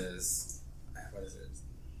 there is, what is it?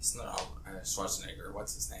 It's not Schwarzenegger.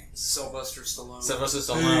 What's his name? Sylvester Stallone. Sylvester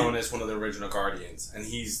Stallone is one of the original Guardians, and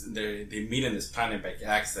they meet in this planet by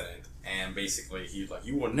accident, and basically he's like,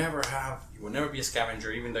 you will never be a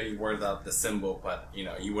scavenger, even though you wore the symbol, but you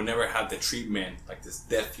know, you will never have the treatment, like this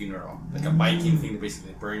death funeral, like a Viking thing to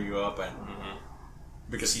basically burn you up, and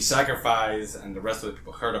because he sacrificed, and the rest of the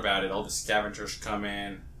people heard about it, all the scavengers come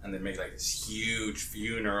in. And they make like this huge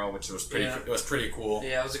funeral, which was pretty. It was pretty cool.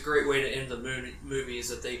 Yeah, it was a great way to end the movie. Is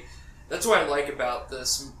that that's what I like about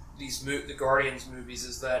the Guardians movies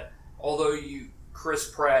is that although Chris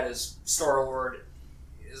Pratt as Star-Lord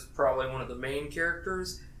is probably one of the main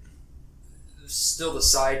characters, still the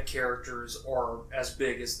side characters are as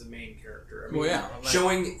big as the main character. I mean,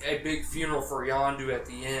 showing a big funeral for Yondu at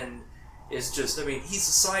the end. Is just, I mean, he's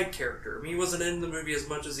a side character. I mean, he wasn't in the movie as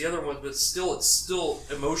much as the other ones, but still, it's still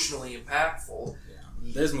emotionally impactful.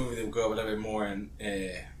 Yeah. This movie, they will go a little bit more in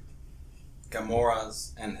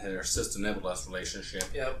Gamora's and her sister Nebula's relationship.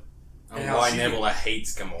 Yep. And why Nebula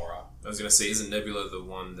hates Gamora. I was gonna say, isn't Nebula the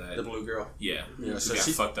one that... The blue girl? Yeah. So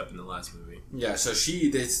she got fucked up in the last movie. Yeah, so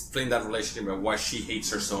they explained that relationship about why she hates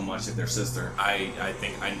her so much with their sister. I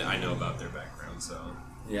think I know about their background, so...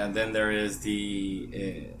 Yeah, and then there is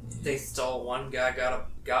the... They stole one guy,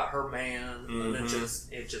 got her man, and it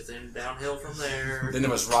just ended downhill from there. Then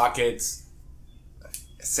there was Rocket's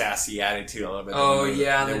sassy attitude a little bit. Oh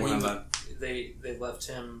yeah, they left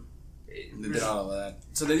him. They did all of that.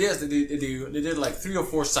 So they did like 3 or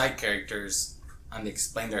 4 side characters, and they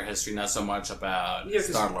explained their history, not so much about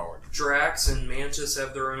Star-Lord. Drax and Mantis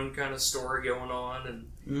have their own kind of story going on,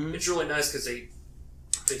 and it's really nice because they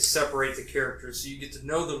separate the characters so you get to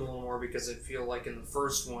know them a little more, because I feel like in the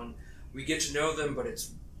first one we get to know them, but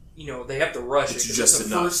it's, you know, they have to rush it's it. Just it's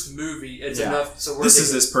the enough. First movie, it's enough. So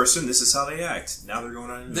this person, this is how they act. Now they're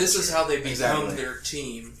going on. This is how they become their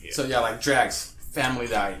team. Yeah. So yeah, like Drax, family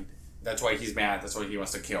died. That's why he's mad. That's why he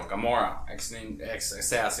wants to kill Gamora,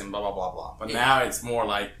 ex-assassin, blah blah blah blah. But now it's more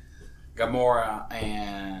like Gamora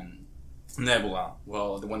and Nebula.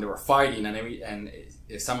 Well, when they were fighting, and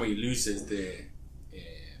if somebody loses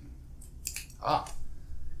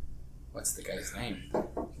what's the guy's name?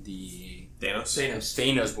 The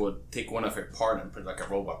Thanos would take one of her part and put like a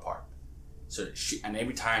robot part. So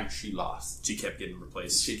every time she lost, she kept getting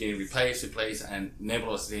replaced. She getting replaced, and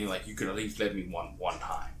Nebula was saying like, you could at least let me one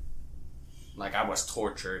time. Like I was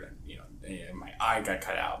tortured, and you know, my eye got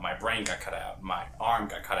cut out, my brain got cut out, my arm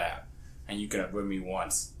got cut out, and you could have with me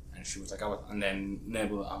once. And she was like, and then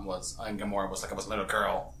Gamora was like, I was a little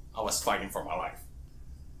girl, I was fighting for my life.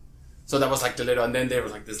 So that was like and then there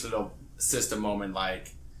was like this little sister moment, like,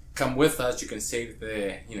 come with us, you can save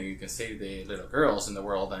the little girls in the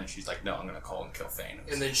world. And she's like, no, I'm gonna call and kill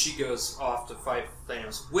Thanos. And then she goes off to fight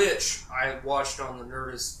Thanos, which I watched on the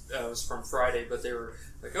Nerdist. It was from Friday, but they were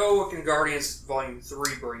like, oh, what can Guardians Volume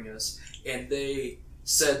 3 bring us? And they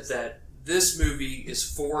said that this movie is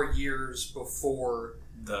 4 years before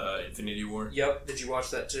the Infinity War. Yep. Did you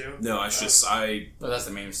watch that too? No, well, that's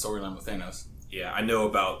the main storyline with Thanos. Yeah, I know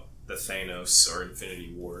about the Thanos or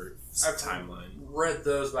Infinity War timeline. Read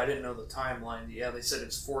those, but I didn't know the timeline. Yeah, they said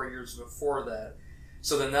it's 4 years before that.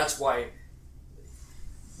 So then that's why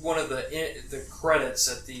one of the credits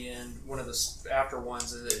at the end, one of the after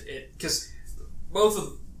ones, is because both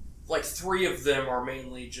of, like 3 of them are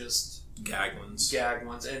mainly just gag ones,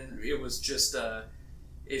 and it was just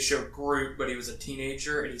it showed Groot, but he was a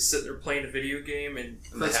teenager, and he's sitting there playing a video game, and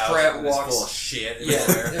Chris Pratt walks full of shit. Yeah,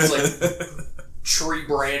 there's like tree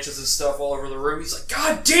branches and stuff all over the room. He's like,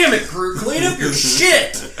 God damn it, Groot, clean up your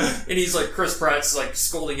shit! And he's like, Chris Pratt's like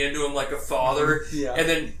scolding into him like a father, and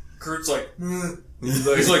then Groot's like,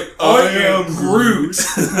 he's like, I am Groot.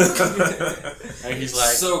 And he's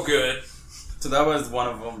like, so good. So that was one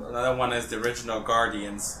of them. Another one is the original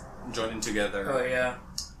Guardians joining together. Oh yeah.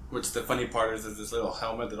 Which the funny part is this little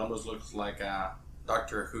helmet that almost looks like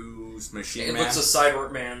Doctor Who's Machine Man. It looks a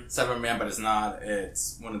Cyborg Man. Cyborg Man, but it's not.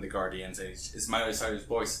 It's one of the Guardians. It's Miley Cyrus'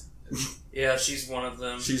 voice. Yeah, she's one of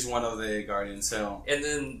them. She's one of the Guardians. So. And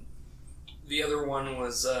then the other one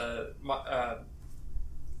was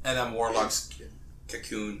Adam Warlock's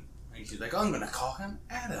Cocoon. And she's like, oh, I'm gonna call him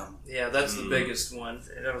Adam. Yeah, that's the biggest one.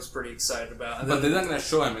 And I was pretty excited about. But they're not gonna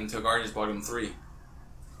show him until Guardians Volume 3.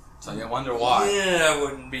 So I wonder why. Yeah, I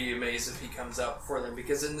wouldn't be amazed if he comes out before then,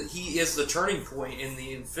 because he is the turning point in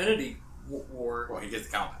the Infinity War. Well, he gets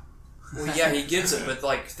the count. Well, yeah, he gets it, but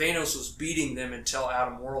like Thanos was beating them until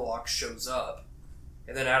Adam Warlock shows up,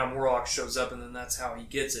 and then Adam Warlock shows up, and then that's how he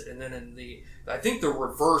gets it. And then I think they're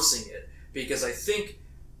reversing it, because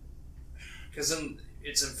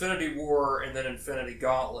it's Infinity War and then Infinity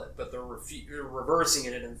Gauntlet, but they're reversing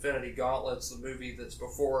it in Infinity Gauntlet's the movie that's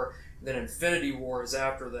before, and then Infinity War is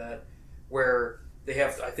after that, where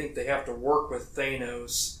I think they have to work with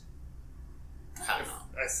Thanos.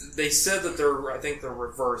 They said that they're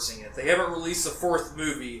reversing it. They haven't released the fourth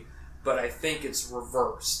movie, but I think it's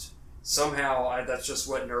reversed. Somehow, that's just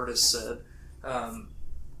what Nerdist said.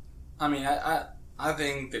 I mean, I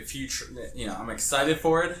think the future, I'm excited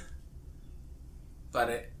for it,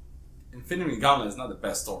 but Infinity Gauntlet is not the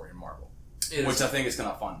best story in Marvel. Which I think is kind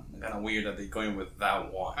of fun. Kind of weird that they're going with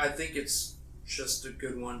that one. I think it's just a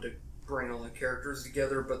good one to bring all the characters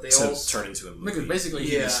together, but they all turn into a movie. Because basically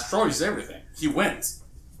he destroys everything. He wins.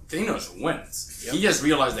 Thanos wins. Yep. He just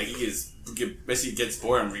realized that basically gets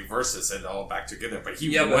bored and reverses it all back together, but he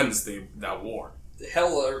wins that war.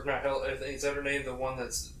 Hela, not Hela, is that her name? The one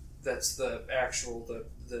that's the actual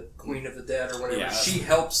the Queen of the Dead or whatever. Yeah, she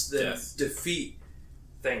helps them defeat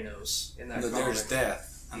Thanos in that. There's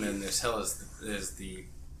death, and then there's Hela. There's the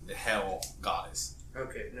Hell goddess.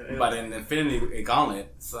 Okay, but in Infinity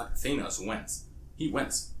Gauntlet, Thanos wins. He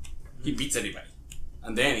wins. He beats anybody,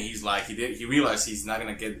 and then he's like he realized he's not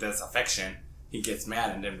gonna get this affection. He gets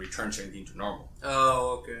mad and then returns everything to normal.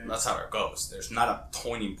 Oh, okay. That's how it goes. There's not a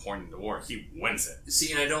turning point in the war. He wins it. See,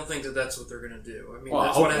 and I don't think that's what they're going to do. I mean,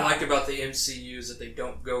 that's what I like about the MCU is that they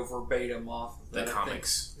don't go verbatim off of the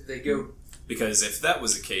comics. They go... Because if that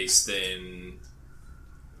was the case, then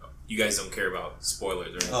you guys don't care about spoilers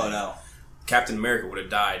or anything. Oh, no. Captain America would have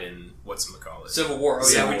died in whatchamacallit? Civil War. Oh,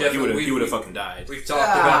 yeah, we definitely... He would have fucking died. We've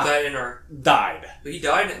talked about that in our... Died. He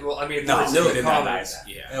died? Well, I mean... No, he did not die.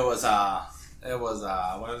 Yeah. It was,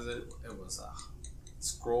 what is it? It was,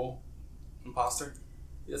 Skrull Imposter?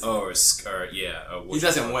 He doesn't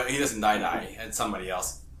die. It's somebody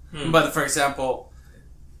else. But, for example,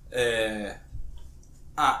 I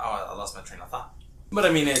lost my train of thought. But,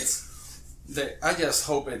 I mean, I just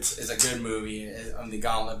hope it's a good movie on the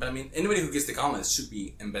Gauntlet. But, I mean, anybody who gets the Gauntlet should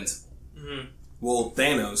be invincible. Mm-hmm. Well,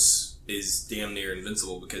 Thanos is damn near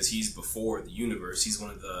invincible because he's before the universe. He's one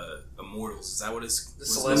of the immortals. Is that what it's?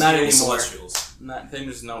 Not anymore. Celestials. Thanos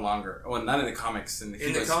is no longer. Well, not in the comics. In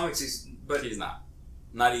the comics, he's not.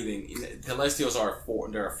 Not even. Celestials are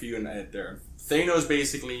there are a few. Thanos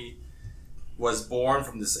basically was born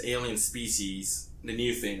from this alien species. The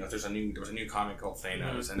new Thanos. There was a new comic called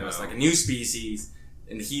Thanos, and there was like a new species,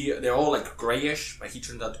 and they're all like grayish, but he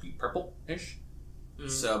turned out to be purple-ish.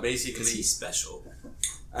 So basically, he's special.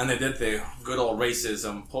 And they did the good old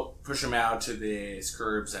racism, push him out to the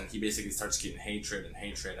curbs, and he basically starts getting hatred,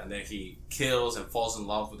 and then he kills and falls in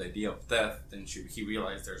love with the idea of death. Then he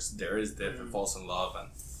realized there is death and falls in love and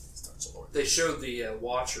starts a war. They showed the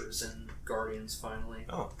Watchers in Guardians finally.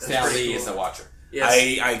 Oh, Stan Lee is the Watcher. Yes.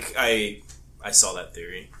 I saw that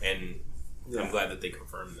theory, and I'm glad that they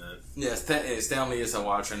confirmed that. Yeah, Stan Lee is a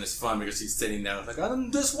Watcher, and it's fun because he's sitting there like,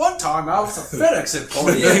 this one time I was a FedEx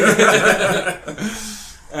employee.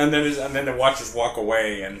 And then the Watchers walk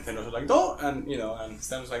away, and Thanos like, don't, and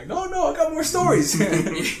Stan's like, no, I got more stories.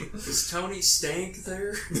 Is Tony Stank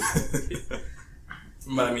there?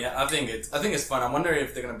 But I mean, I think it's fun. I wonder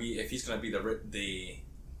if he's gonna be the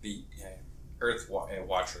Earth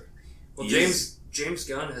Watcher. Well, James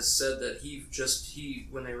Gunn has said that he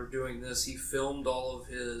when they were doing this, he filmed all of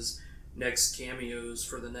his next cameos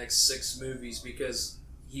for the next 6 movies because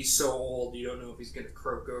he's so old, you don't know if he's going to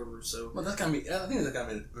croak over. So, well, I think that's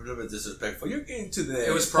gonna be a little bit disrespectful. You're getting to the.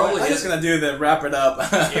 It was probably. I'm just gonna do the wrap it up.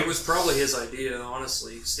 It was probably his idea,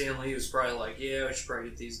 honestly. Stan Lee was probably like, "Yeah, I should probably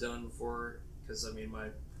get these done before." Because I mean,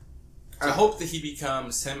 I hope that he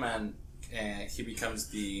becomes him, and he becomes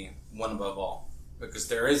the one above all. Because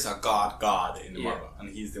there is a God in the Marvel, and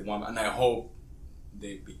he's the one. And I hope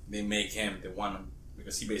they make him the one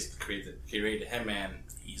because he basically created him, and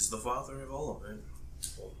he's the father of all of it.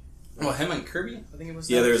 Well, him and Kirby, I think it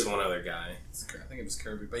was. Yeah, there's one other guy. I think it was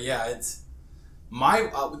Kirby, but yeah, it's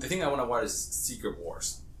the thing I want to watch is Secret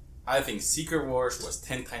Wars. I think Secret Wars was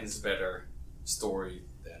 10 times better story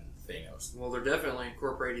than Thanos. Well, they're definitely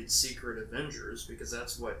incorporated Secret Avengers because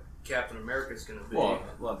that's what Captain America is going to be.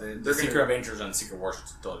 Well, the Secret Avengers and Secret Wars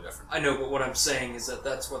is totally different. I know, but what I'm saying is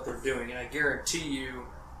that's what they're doing, and I guarantee you,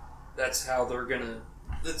 that's how they're going to.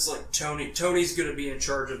 It's like Tony's going to be in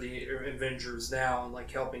charge of the Avengers now and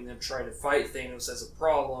like helping them try to fight Thanos as a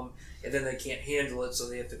problem, and then they can't handle it, so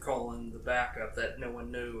they have to call in the backup that no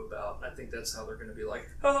one knew about. I think that's how they're going to be like,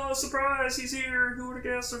 oh, surprise, he's here. Who would have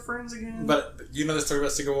guessed they're friends again? But do you know the story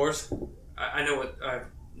about Secret Wars? I know what.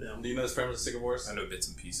 No. Do you know the premise of Secret Wars? I know bits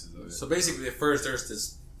and pieces of it. So basically, at first, there's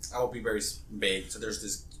this. I will be very vague. So there's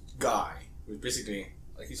this guy who's basically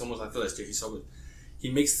like he's almost like Phyllis.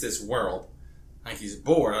 He makes this world And he's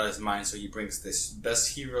bored out of his mind, so he brings this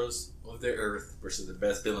best heroes of the Earth versus the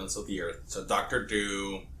best villains of the Earth. So Doctor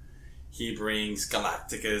Doom, he brings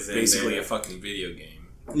Galacticus in Basically there. a fucking video game.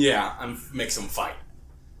 Yeah, and makes them fight.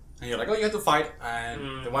 And you're like, oh, you have to fight,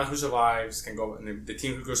 and the one who survives can go, and the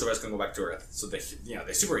team who survives can go back to Earth. So the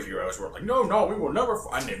superheroes were like, no, we will never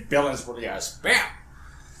fight. And the villains were just bam.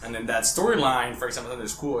 And then that storyline, for example, in the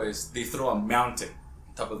school is they throw a mountain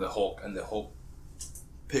on top of the Hulk, and the Hulk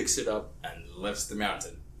picks it up and lifts the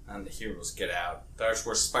mountain, and the heroes get out. There's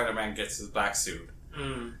where Spider-Man gets his black suit.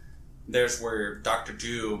 There's where Doctor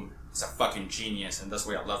Doom is a fucking genius, and that's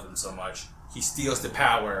why I love him so much. He steals the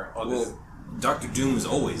power of Doctor Doom is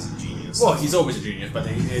always a genius. Well, he's always a genius, but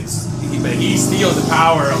he steals the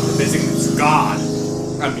power of the basically God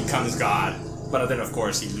and becomes God. But then, of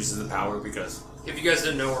course, he loses the power because... If you guys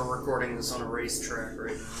didn't know, we're recording this on a racetrack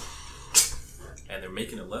right now. And they're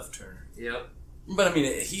making a left turn. Yep. But I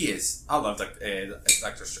mean, he is. I love Doctor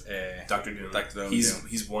Doom. Doctor Doom.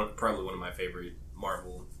 He's probably one of my favorite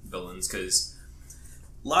Marvel villains because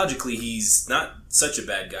logically he's not such a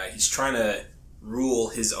bad guy. He's trying to rule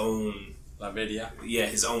his own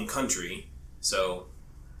his own country. So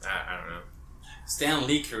I don't know. Stan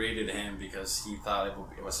Lee created him because he thought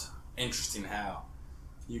it was interesting how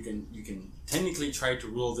you can technically try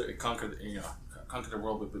to conquer the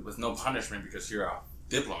world with no punishment because you're a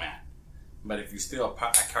diplomat. But if you steal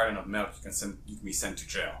a carton of milk, you can be sent to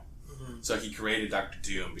jail. So he created Doctor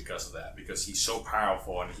Doom because of that, because he's so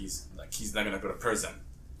powerful and he's not gonna go to prison.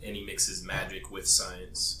 And he mixes magic with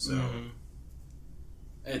science. So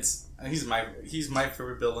he's my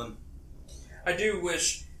favorite villain. I do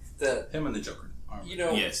wish that Him and the Joker.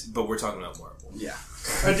 Yes, but we're talking about Marvel. Yeah.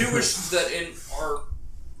 I do wish that in our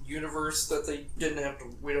universe that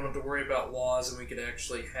we don't have to worry about laws and we could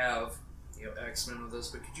actually have X-Men with this.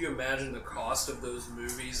 But could you imagine the cost of those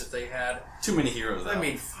movies if they had too many heroes? I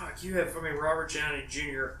mean, fuck, you have Robert Downey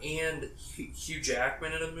Jr. and Hugh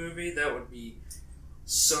Jackman in a movie. That would be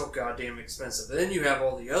so goddamn expensive. And then you have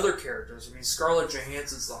all the other characters. I mean, Scarlett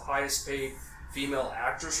Johansson's the highest paid female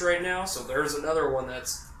actress right now, so there's another one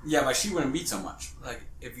that's... Yeah, but she wouldn't beat so much. Like,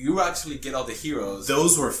 if you actually get all the heroes...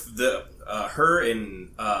 Those were... her and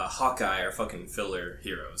Hawkeye are fucking filler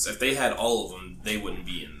heroes. If they had all of them, they wouldn't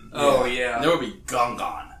be in... Oh, yeah. There would be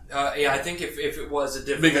gone. Yeah, I think if it was a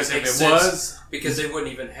different... Because if it was... Because they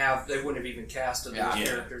wouldn't have even casted those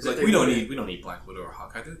characters. Like, we don't need Black Widow or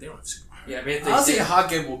Hawkeye. They don't have superpowers. Yeah, I mean, if they I'll say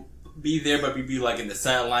Hawkeye will be there, but he'd be like in the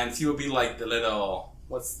sidelines. He will be like the little...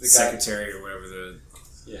 What's the secretary or whatever the...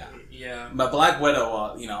 Yeah. But Black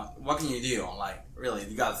Widow, what can you do? Like, really,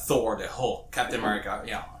 you got Thor, the Hulk, Captain America,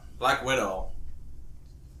 Black Widow.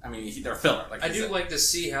 I mean, they're filler. Like I do like to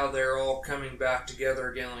see how they're all coming back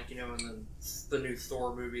together again. Like in the new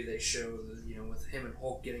Thor movie, they show with him and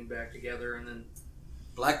Hulk getting back together, and then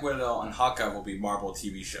Black Widow and Hawkeye will be Marvel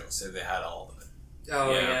TV shows if they had all of it.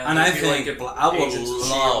 Oh yeah, and I think I would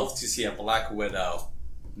love to see a Black Widow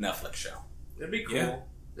Netflix show. That'd be cool. Yeah.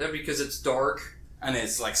 That'd be because it's dark. And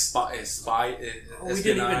it's like spy. We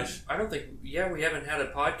didn't even. I don't think. Yeah, we haven't had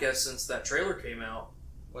a podcast since that trailer came out.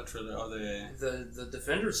 What trailer? Oh, the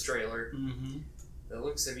Defenders trailer. Mm-hmm. That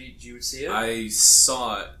looks. Did you see it? I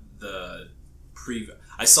saw the preview.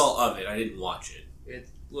 I saw of it. I didn't watch it. It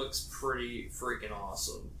looks pretty freaking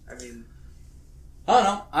awesome. I mean, I don't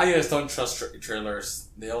know. I just don't trust trailers.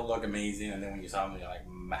 They all look amazing, and then when you saw them, you're like,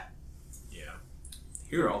 meh. Yeah.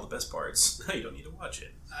 Here are all the best parts. You don't need to watch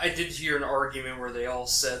it. I did hear an argument where they all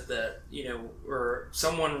said that, or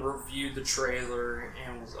someone reviewed the trailer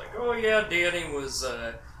and was like, oh yeah,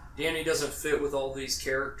 Danny doesn't fit with all these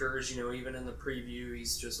characters, even in the preview,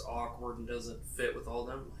 he's just awkward and doesn't fit with all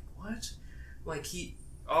them. Like, what? Like,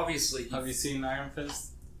 obviously... Have you seen Iron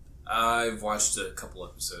Fist? I've watched a couple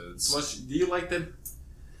episodes. Do you like them?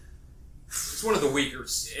 It's one of the weaker of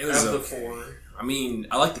the four. I mean,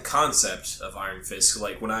 I like the concept of Iron Fist.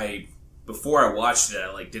 Like, before I watched it,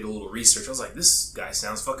 I did a little research. I was like, this guy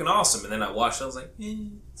sounds fucking awesome. And then I watched it, I was like,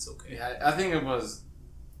 it's okay. Yeah, I think it was...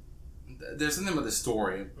 There's something with the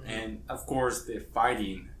story. Mm-hmm. And, of course, the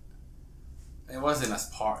fighting... It wasn't as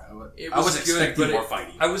part... I was expecting more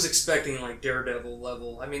fighting. I was expecting, Daredevil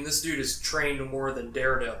level. I mean, this dude is trained more than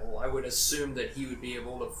Daredevil. I would assume that he would be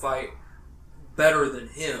able to fight better than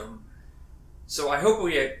him. So I hope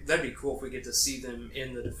that'd be cool if we get to see them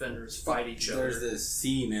in the Defenders fight each other. There's this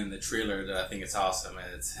scene in the trailer that I think is awesome, and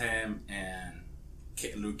it's him and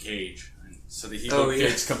Luke Cage. And so Luke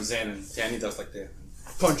Cage comes in, and Danny does the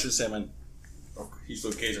punches him, and he's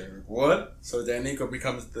Luke Cage. And like, what? So then Nico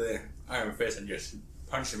becomes the Iron Fist and just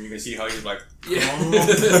punch him, you can see how he's like, Yeah.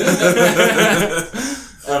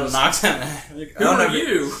 knocks him. Like, Who are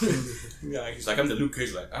you? Yeah, he's like, I'm the Luke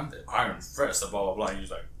Cage. Like, I'm the Iron Fist. Blah blah blah. And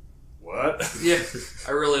he's like, what? Yeah,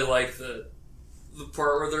 I really like the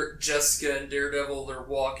part where Jessica and Daredevil, they're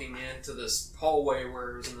walking into this hallway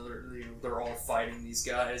where there's another, they're all fighting these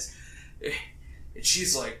guys, and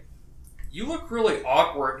she's like, "You look really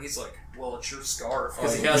awkward." And he's like, "Well, it's your scarf,"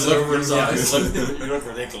 because he has it over his eyes. You look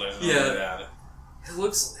ridiculous. Yeah. It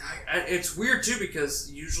looks. It's weird too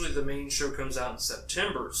because usually the main show comes out in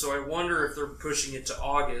September, so I wonder if they're pushing it to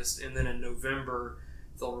August, and then in November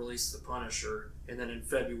they'll release The Punisher, and then in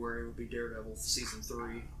February it would be Daredevil season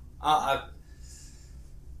 3.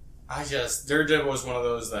 Daredevil was one of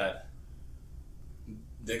those that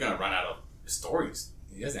they're gonna run out of stories.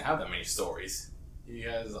 He doesn't have that many stories. He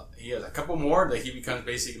has a couple more that he becomes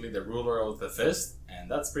basically the ruler of the fist, and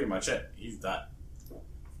that's pretty much it. He's done.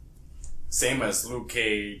 Same as Luke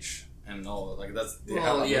Cage and all that. Like they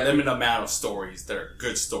have a limited amount of stories that are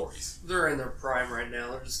good stories. They're in their prime right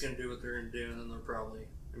now. They're just gonna do what they're gonna do, and then they'll probably.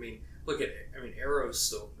 Arrow's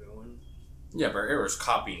still going. Yeah, but Arrow's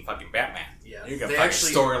copying fucking Batman. Yeah, you got a fucking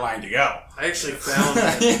storyline to go. I actually found.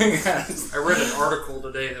 I read an article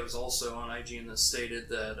today that was also on IG, and that stated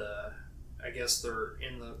that I guess they're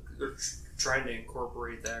trying to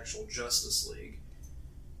incorporate the actual Justice League.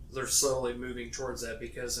 They're slowly moving towards that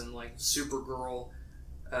because in like Supergirl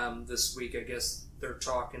this week, I guess they're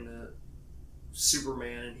talking to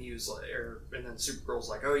Superman, and he was like, and then Supergirl's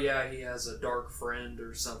like, "Oh yeah, he has a dark friend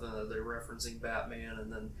or something," that they're referencing Batman,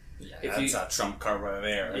 and then that's a trump card right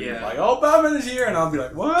there. And yeah, like, "Oh, Batman is here," and I'll be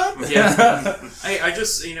like, "What?" Yeah, I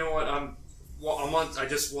just I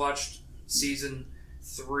just watched season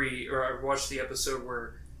 3, or I watched the episode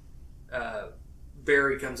where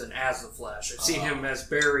Barry comes in as the Flash. I've seen him as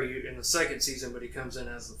Barry in the second season, but he comes in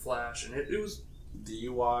as the Flash, and it was. Do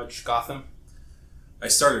you watch Gotham? I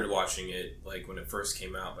started watching it like when it first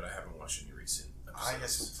came out, but I haven't watched any recent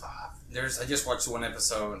episodes. I just watched one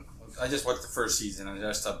episode. I just watched the first season and I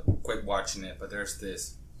just quit watching it. But there's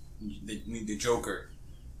the Joker.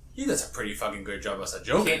 He does a pretty fucking good job as a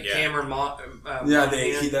Joker. Cameron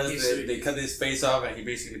they cut his face off and he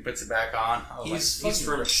basically puts it back on. He's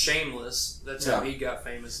from Shameless. That's how he got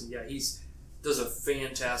famous, and does a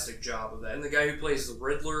fantastic job of that. And the guy who plays the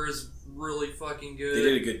Riddler is really fucking good. They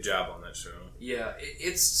did a good job on that show. Yeah,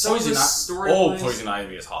 it's some of the storylines. Poison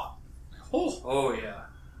Ivy is hot. Oh yeah,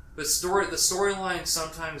 but the storylines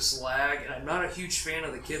sometimes lag, and I'm not a huge fan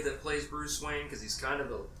of the kid that plays Bruce Wayne because he's kind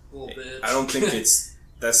of a little bitch. I don't think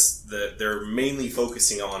they're mainly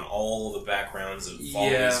focusing on all the backgrounds of all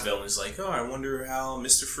these villains. Like, oh, I wonder how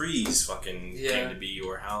Mr. Freeze fucking came to be,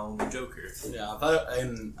 or how the Joker. Yeah, I thought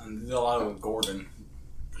and did a lot with Gordon.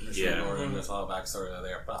 Gordon, there's a lot of backstory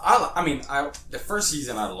there. But the first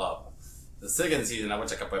season I love. The second season I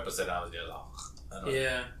watched a couple episodes and I was just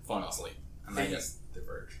falling asleep, and I just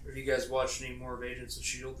diverged. Have you guys watched any more of Agents of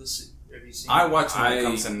S.H.I.E.L.D. Have you seen? I watch when it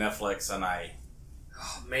comes to Netflix, and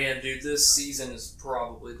Oh man, dude, this season is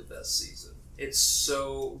probably the best season. It's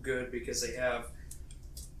so good because they have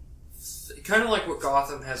kind of like what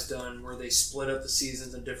Gotham has done, where they split up the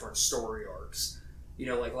seasons in different story arcs.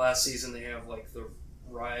 Like last season they have like the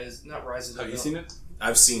Rise of the. Have you seen it?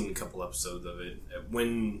 I've seen a couple episodes of it.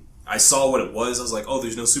 When I saw what it was, I was like, "Oh,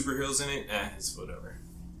 there's no superheroes in it. It's whatever."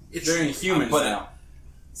 They're Inhumans now.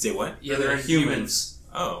 Say what? Yeah, they're Inhumans.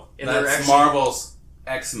 Oh, and that's Marvel's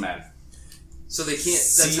X-Men. So they can't.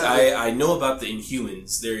 See, I know about the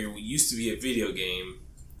Inhumans. There used to be a video game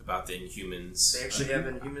about the Inhumans. They actually have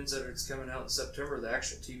Inhumans that it's coming out in September. The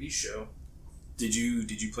actual TV show. Did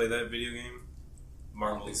you play that video game?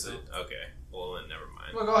 Marvel said, okay. Well, then never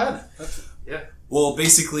mind. Well, go ahead. Yeah. Well,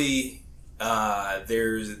 basically,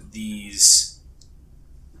 there's these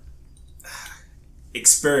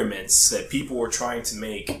experiments that people were trying to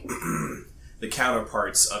make the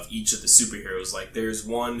counterparts of each of the superheroes. Like, there's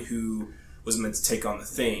one who was meant to take on the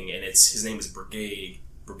Thing, and his name is Brigade,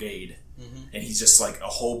 and he's just like a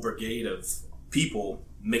whole brigade of people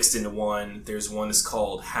mixed into one. There's one that's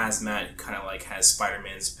called Hazmat, who kind of like has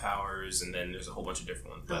Spider-Man's powers, and then there's a whole bunch of different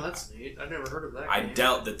ones. Oh, that's neat. I've never heard of that. I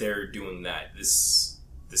doubt that they're doing that. This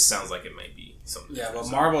sounds like it might be something. Yeah, but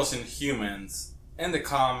Marvel's Inhumans in the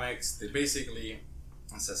comics, they basically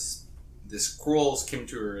the Skrulls came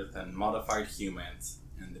to Earth and modified humans,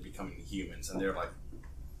 and they become humans, and they're like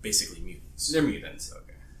basically mutants. They're mutants,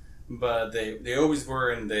 okay, but they always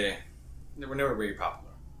were they were never very popular.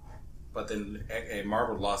 But then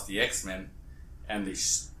Marvel lost the X-Men, and they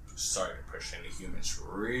started pushing the humans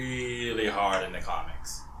really hard in the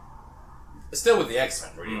comics. Still with the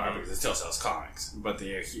X-Men, really hard, because it still sells comics. But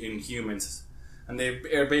the Inhumans and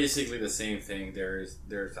they're basically the same thing. There's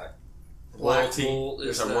like Black royalty. Bolt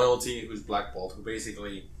There's is a the- royalty who's Black Bolt, who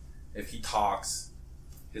basically, if he talks,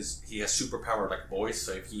 he has superpower like voice.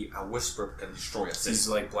 So if a whisper can destroy a He's city.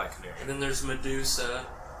 like Black Canary. And then there's Medusa.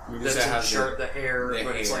 Medusa That's in has the hair, the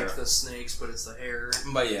but it's hair. like the snakes, but it's the hair.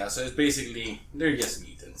 But yeah, so it's basically they're just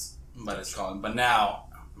mutants, but it's called. But now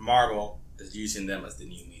Marvel is using them as the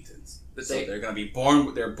new mutants. But So they're gonna be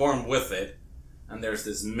born. They're born with it, and there's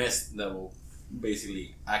this mist that will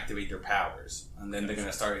basically activate their powers, and then they're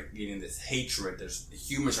gonna start getting this hatred. The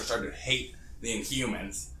humans are starting to hate the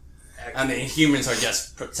Inhumans, and the Inhumans are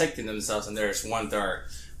just protecting themselves. And there's one third.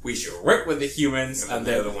 We should work with the humans, And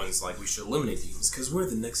the other one's like, we should eliminate the humans because we're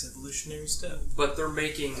the next evolutionary step. But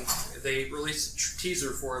they released a teaser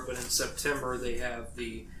for it, but in September they have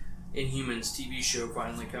the Inhumans TV show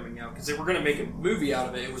finally coming out, because they were going to make a movie out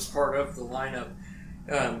of it. It was part of the lineup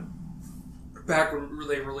back when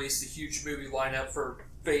they released a huge movie lineup for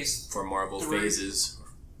Phase For Marvel 3. phases.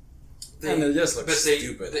 and they just look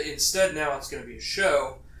stupid. Instead now it's going to be a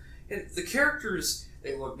show. And the characters,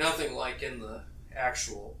 they look nothing like in the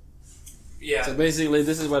actual... Yeah. So basically,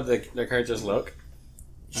 this is what the characters look.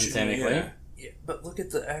 Technically, Yeah, but look at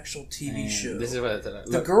the actual TV show. This is what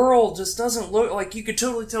The girl just doesn't look like, you could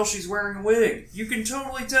totally tell she's wearing a wig. You can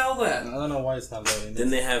totally tell that. I don't know why it's not loading. Then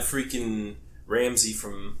they have freaking Ramsey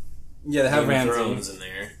from Yeah, they have Game of Ramsey. Thrones in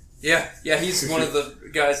there. Yeah, he's one of the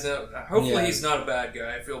guys that. Hopefully, Yeah. he's not a bad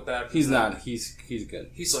guy. I feel bad for He's him. not. He's good.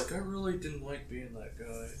 He's like, I really didn't like being that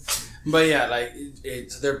guy. But yeah, like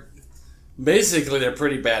they're basically they're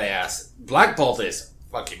pretty badass. Black Bolt is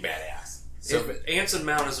fucking badass. So Anson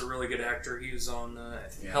Mount is a really good actor. He was on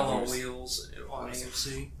Hell on he's- Wheels on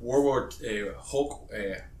AMC. World War Hulk.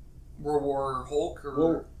 World War Hulk or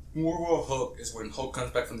World War Hulk is when Hulk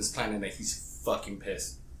comes back from this planet and he's fucking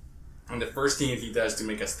pissed. And the first thing he does to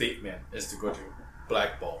make a statement is to go to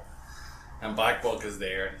Black Bolt. And Black Bolt is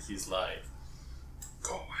there and he's like,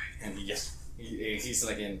 go away. And he's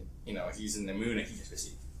like he's in the moon and he just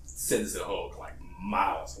basically sends the Hulk like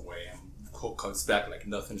miles away. And Hulk comes back like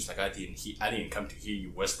nothing. Just like, I didn't come to hear you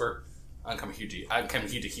whisper. I'm coming here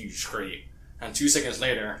to hear you scream. And 2 seconds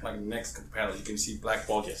later, like the next panel, you can see Black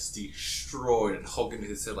Bolt just destroyed and Hulk in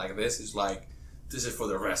his head like this. Is like, this is for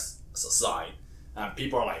the rest of society. And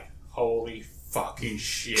people are like, holy fucking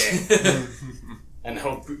shit. And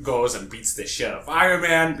Hulk goes and beats the shit of Iron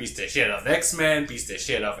Man, beats the shit of X-Men, beats the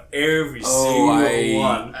shit of every single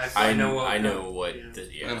one. I know what.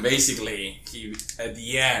 And basically, he at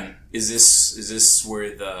the end. Is this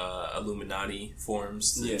where the Illuminati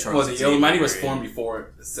forms? Yeah. Charles Well, the Xavier Illuminati was and- formed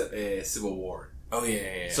before Civil War. Oh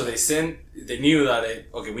yeah. So they knew that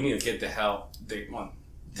we need to get the hell.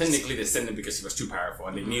 Technically they sent him because he was too powerful,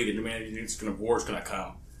 and they knew the Illuminati war was gonna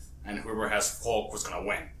come, and whoever has Hulk was gonna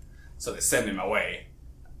win. So they send him away,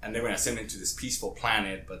 and they're gonna send him to this peaceful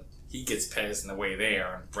planet, but he gets pissed on the way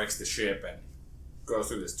there and breaks the ship and goes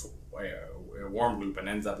through this warm loop and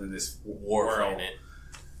ends up in this war world planet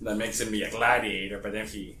that makes him be a gladiator. But then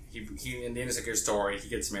he in the end, it's a good story. He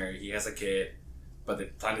gets married, he has a kid, but the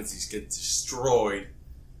planet just gets destroyed,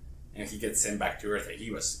 and he gets sent back to Earth. And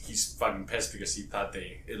he's fucking pissed because he thought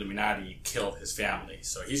the Illuminati killed his family.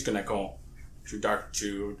 So he's gonna go to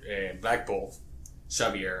Black Bolt,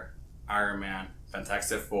 Xavier, Iron Man,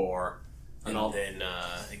 Fantastic Four, and then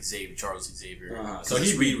Charles Xavier. So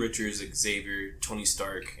he's he's Reed Richards, Xavier, Tony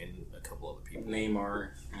Stark, and a couple other people. Namor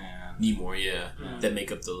and Namor, that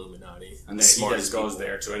make up the Illuminati. And then he just goes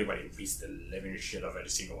there to anybody and beats the living shit of every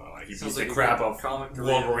single one. Like, he beats the crap of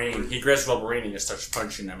Wolverine. He grabs Wolverine and just starts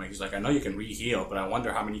punching him. And he's like, I know you can re-heal, but I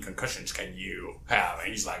wonder how many concussions can you have? And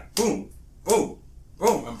he's like, boom, boom,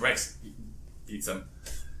 boom, and beats him.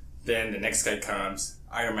 Then the next guy comes,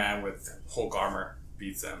 Iron Man with Hulk armor,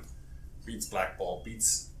 beats him. Beats Black Bolt,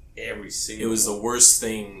 beats every single... It was the worst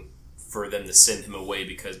thing for them to send him away,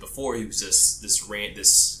 because before he was just this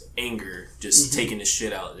anger, just taking the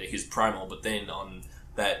shit out. He was primal, but then on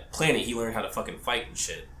that planet, he learned how to fucking fight and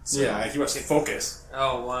shit. So, yeah, he was focused.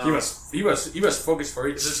 Oh wow. He was focused for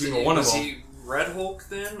each single one of them. Was he Red Hulk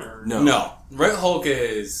then, or No. Red Hulk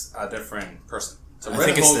is a different person. So I Red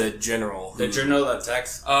think Hulk, it's the general. the general that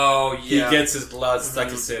attacks. Oh yeah. He gets his blood,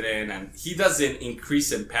 sucks it in, and he doesn't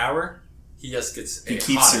increase in power. He just gets He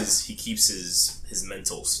keeps hotter. his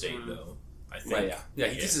mental state though. I think. Right, yeah.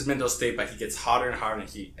 He keeps his mental state, but he gets hotter and hotter,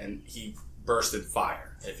 and he bursts in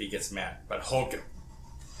fire if he gets mad. But Hulk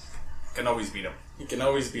can always beat him. He can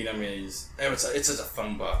always beat him. It's such a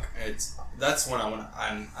fun book. That's when I want.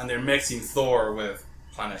 And they're mixing Thor with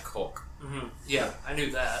Planet Hulk. Mm-hmm. Yeah, I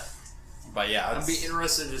knew that. But yeah, I'd be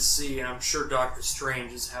interested to see, and I'm sure Doctor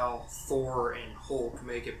Strange is how Thor and Hulk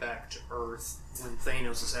make it back to Earth when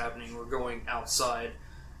Thanos is happening. We're going outside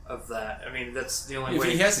of that. I mean, that's the only way.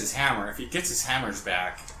 If he has his hammer, if he gets his hammers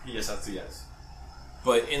back, he just has to yes.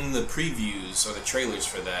 But in the previews or the trailers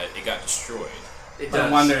for that, it got destroyed. It does. I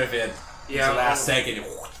wonder if it, yeah, the last second, it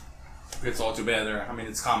gets all together. I mean,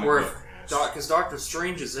 it's comic book. Because Doctor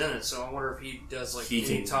Strange is in it, so I wonder if he does like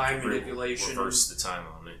any time manipulation, reverse the time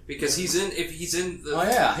on it. Because he's in. If he's in the. Oh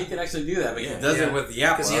yeah, he could actually do that, but he does it with the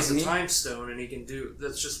apple. Because he has a time stone, and he can do.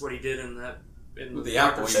 That's just what he did in that. In the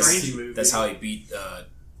Doctor apple, Strange movie. That's how he beat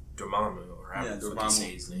Dormammu. Or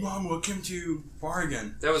Dormammu. Dormammu came to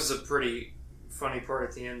bargain. That was a pretty funny part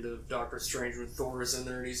at the end of Doctor Strange when Thor is in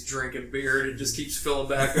there and he's drinking beer and it just keeps filling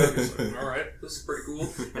back up. He's like, all right, this is pretty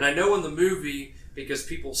cool. And I know in the movie, because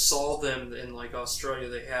people saw them in like Australia,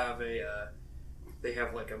 they have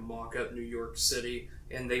like a mock-up New York City,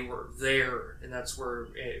 and they were there, and that's where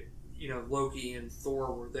Loki and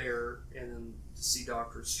Thor were there, and then to see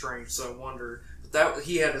Doctor Strange. So I wonder that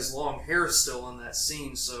he had his long hair still in that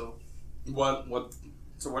scene. So what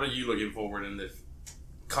are you looking forward in this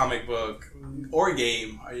comic book or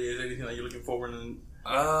game? Is there anything that you're looking forward in?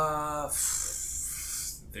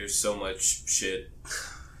 There's so much shit.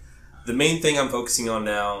 The main thing I'm focusing on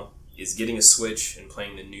now is getting a Switch and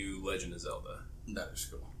playing the new Legend of Zelda. That is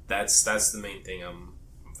cool. That's the main thing I'm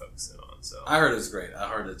focusing on. So I heard it's great. I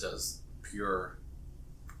heard it's just pure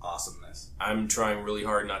awesomeness. I'm trying really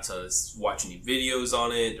hard not to watch any videos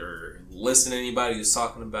on it or listen to anybody who's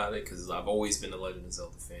talking about it because I've always been a Legend of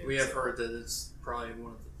Zelda fan. We have heard that it's probably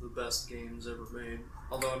one of the best games ever made.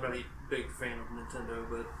 Although I'm not a big fan of Nintendo,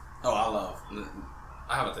 but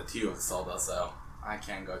I have a tattoo of Zelda, so I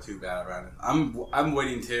can't go too bad around it. I'm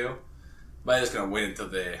waiting too, but I'm just gonna wait until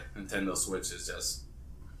the Nintendo Switch is just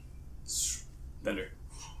better.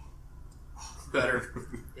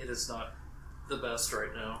 It is not the best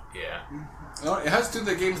right now. Yeah. No, it has two of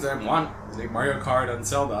the games that I want, like Mario Kart and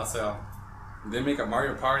Zelda. So if they make a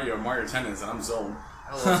Mario Party or Mario Tennis, and I'm sold.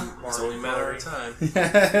 I love Mario. It's only a matter of time.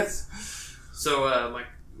 Yes. So,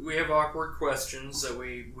 we have awkward questions that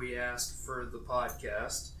we ask for the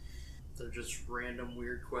podcast. They're just random,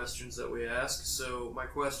 weird questions that we ask. So, my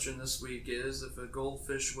question this week is: if a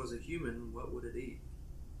goldfish was a human, what would it eat?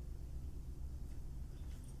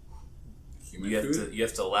 You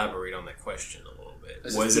have to elaborate on that question a little bit.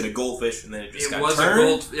 Was it a goldfish and then it just got was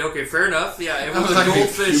turned? Okay, fair enough. Yeah, it was a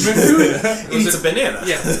goldfish. It eats a banana.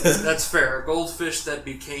 Yeah, that's fair. A goldfish that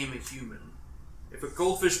became a human. If a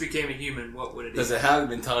goldfish became a human, what would it eat? Does it have the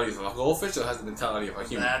mentality of a goldfish or has the mentality of a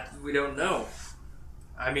human? That we don't know.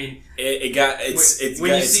 I mean,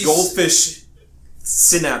 it's goldfish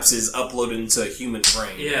synapses uploaded into a human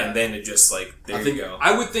brain, and then it just like you go.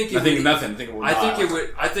 I would think. I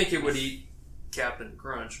think it would eat Captain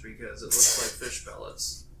Crunch because it looks like fish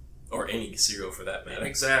pellets. Or any cereal for that matter.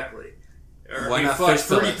 Exactly. Or why not fish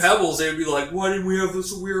 30 pellets? Pebbles, they'd be like, why didn't we have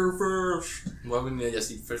this weird fish? Why wouldn't they just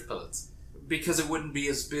eat fish pellets? Because it wouldn't be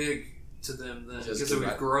as big to them then. Just Because it would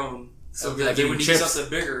have grown. So they would eat something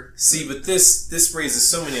bigger. See, but this raises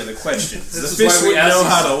so many other questions. This The is fish why we wouldn't know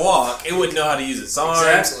asked how to walk. It wouldn't know how to use its arms.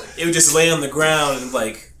 Exactly. It would just lay on the ground and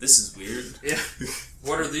like, this is weird. Yeah.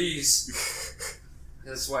 What are these?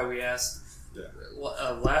 That's why we asked.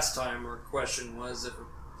 Last time our question was if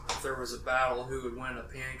there was a battle, who would win, a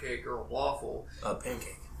pancake or a waffle? A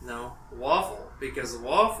pancake. No, a waffle, because the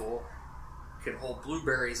waffle could hold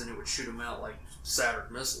blueberries and it would shoot them out like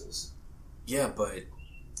Saturn missiles. Yeah, but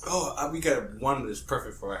we got one that's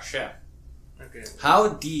perfect for our chef. Okay. How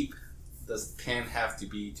deep does the pan have to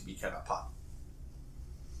be kind of pot?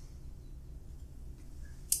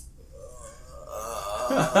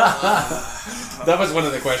 That was one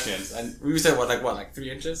of the questions, and we said like 3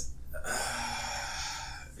 inches.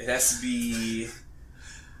 It has to be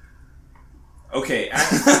okay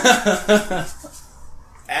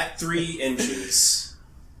at 3 inches.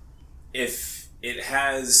 If it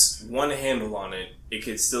has one handle on it, it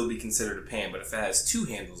could still be considered a pan. But if it has 2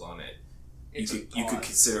 handles on it, you could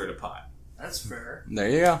consider it a pot. That's fair. There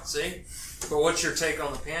you go. See? But what's your take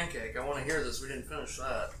on the pancake? I want to hear this. We didn't finish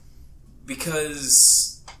that.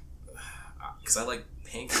 Because I like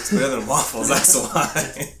pancakes better than waffles. That's why.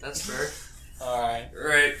 That's fair. Alright.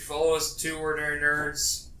 Alright, follow us, 2 Ordinary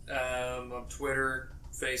Nerds, on Twitter,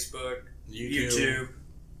 Facebook, YouTube.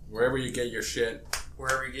 Wherever you get your shit.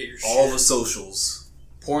 Wherever you get your shit. All the socials.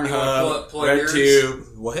 Pornhub, plug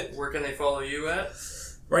RedTube. What? Where can they follow you at?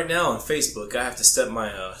 Right now on Facebook, I have to step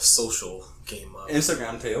my social game up.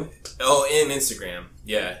 Instagram too. Oh, and Instagram.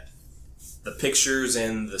 Yeah. The pictures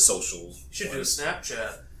and the social. You should do a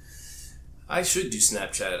Snapchat. I should do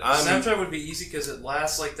Snapchat. Snapchat would be easy because it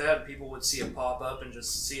lasts like that, and people would see it pop up and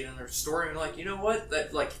just see it in their story, and like, you know what?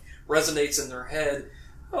 That like resonates in their head.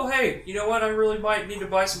 Oh, hey, you know what? I really might need to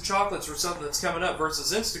buy some chocolates or something that's coming up.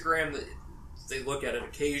 Versus Instagram, that they look at it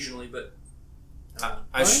occasionally, but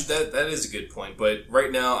that is a good point. But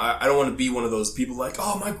right now, I don't want to be one of those people like,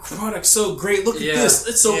 oh, my product's so great. Look at this.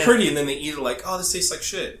 It's so pretty. And then they eat it like, oh, this tastes like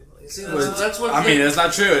shit. See, that's what I mean, it's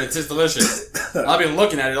not true. It tastes delicious. I've been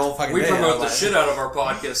looking at it all fucking day. We promote the shit out of our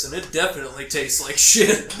podcast, and it definitely tastes like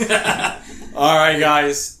shit. All right,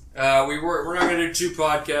 guys. We're not going to do 2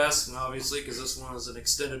 podcasts, and obviously, because this one is an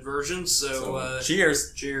extended version. So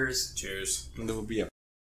cheers. Cheers. Cheers. And there will be a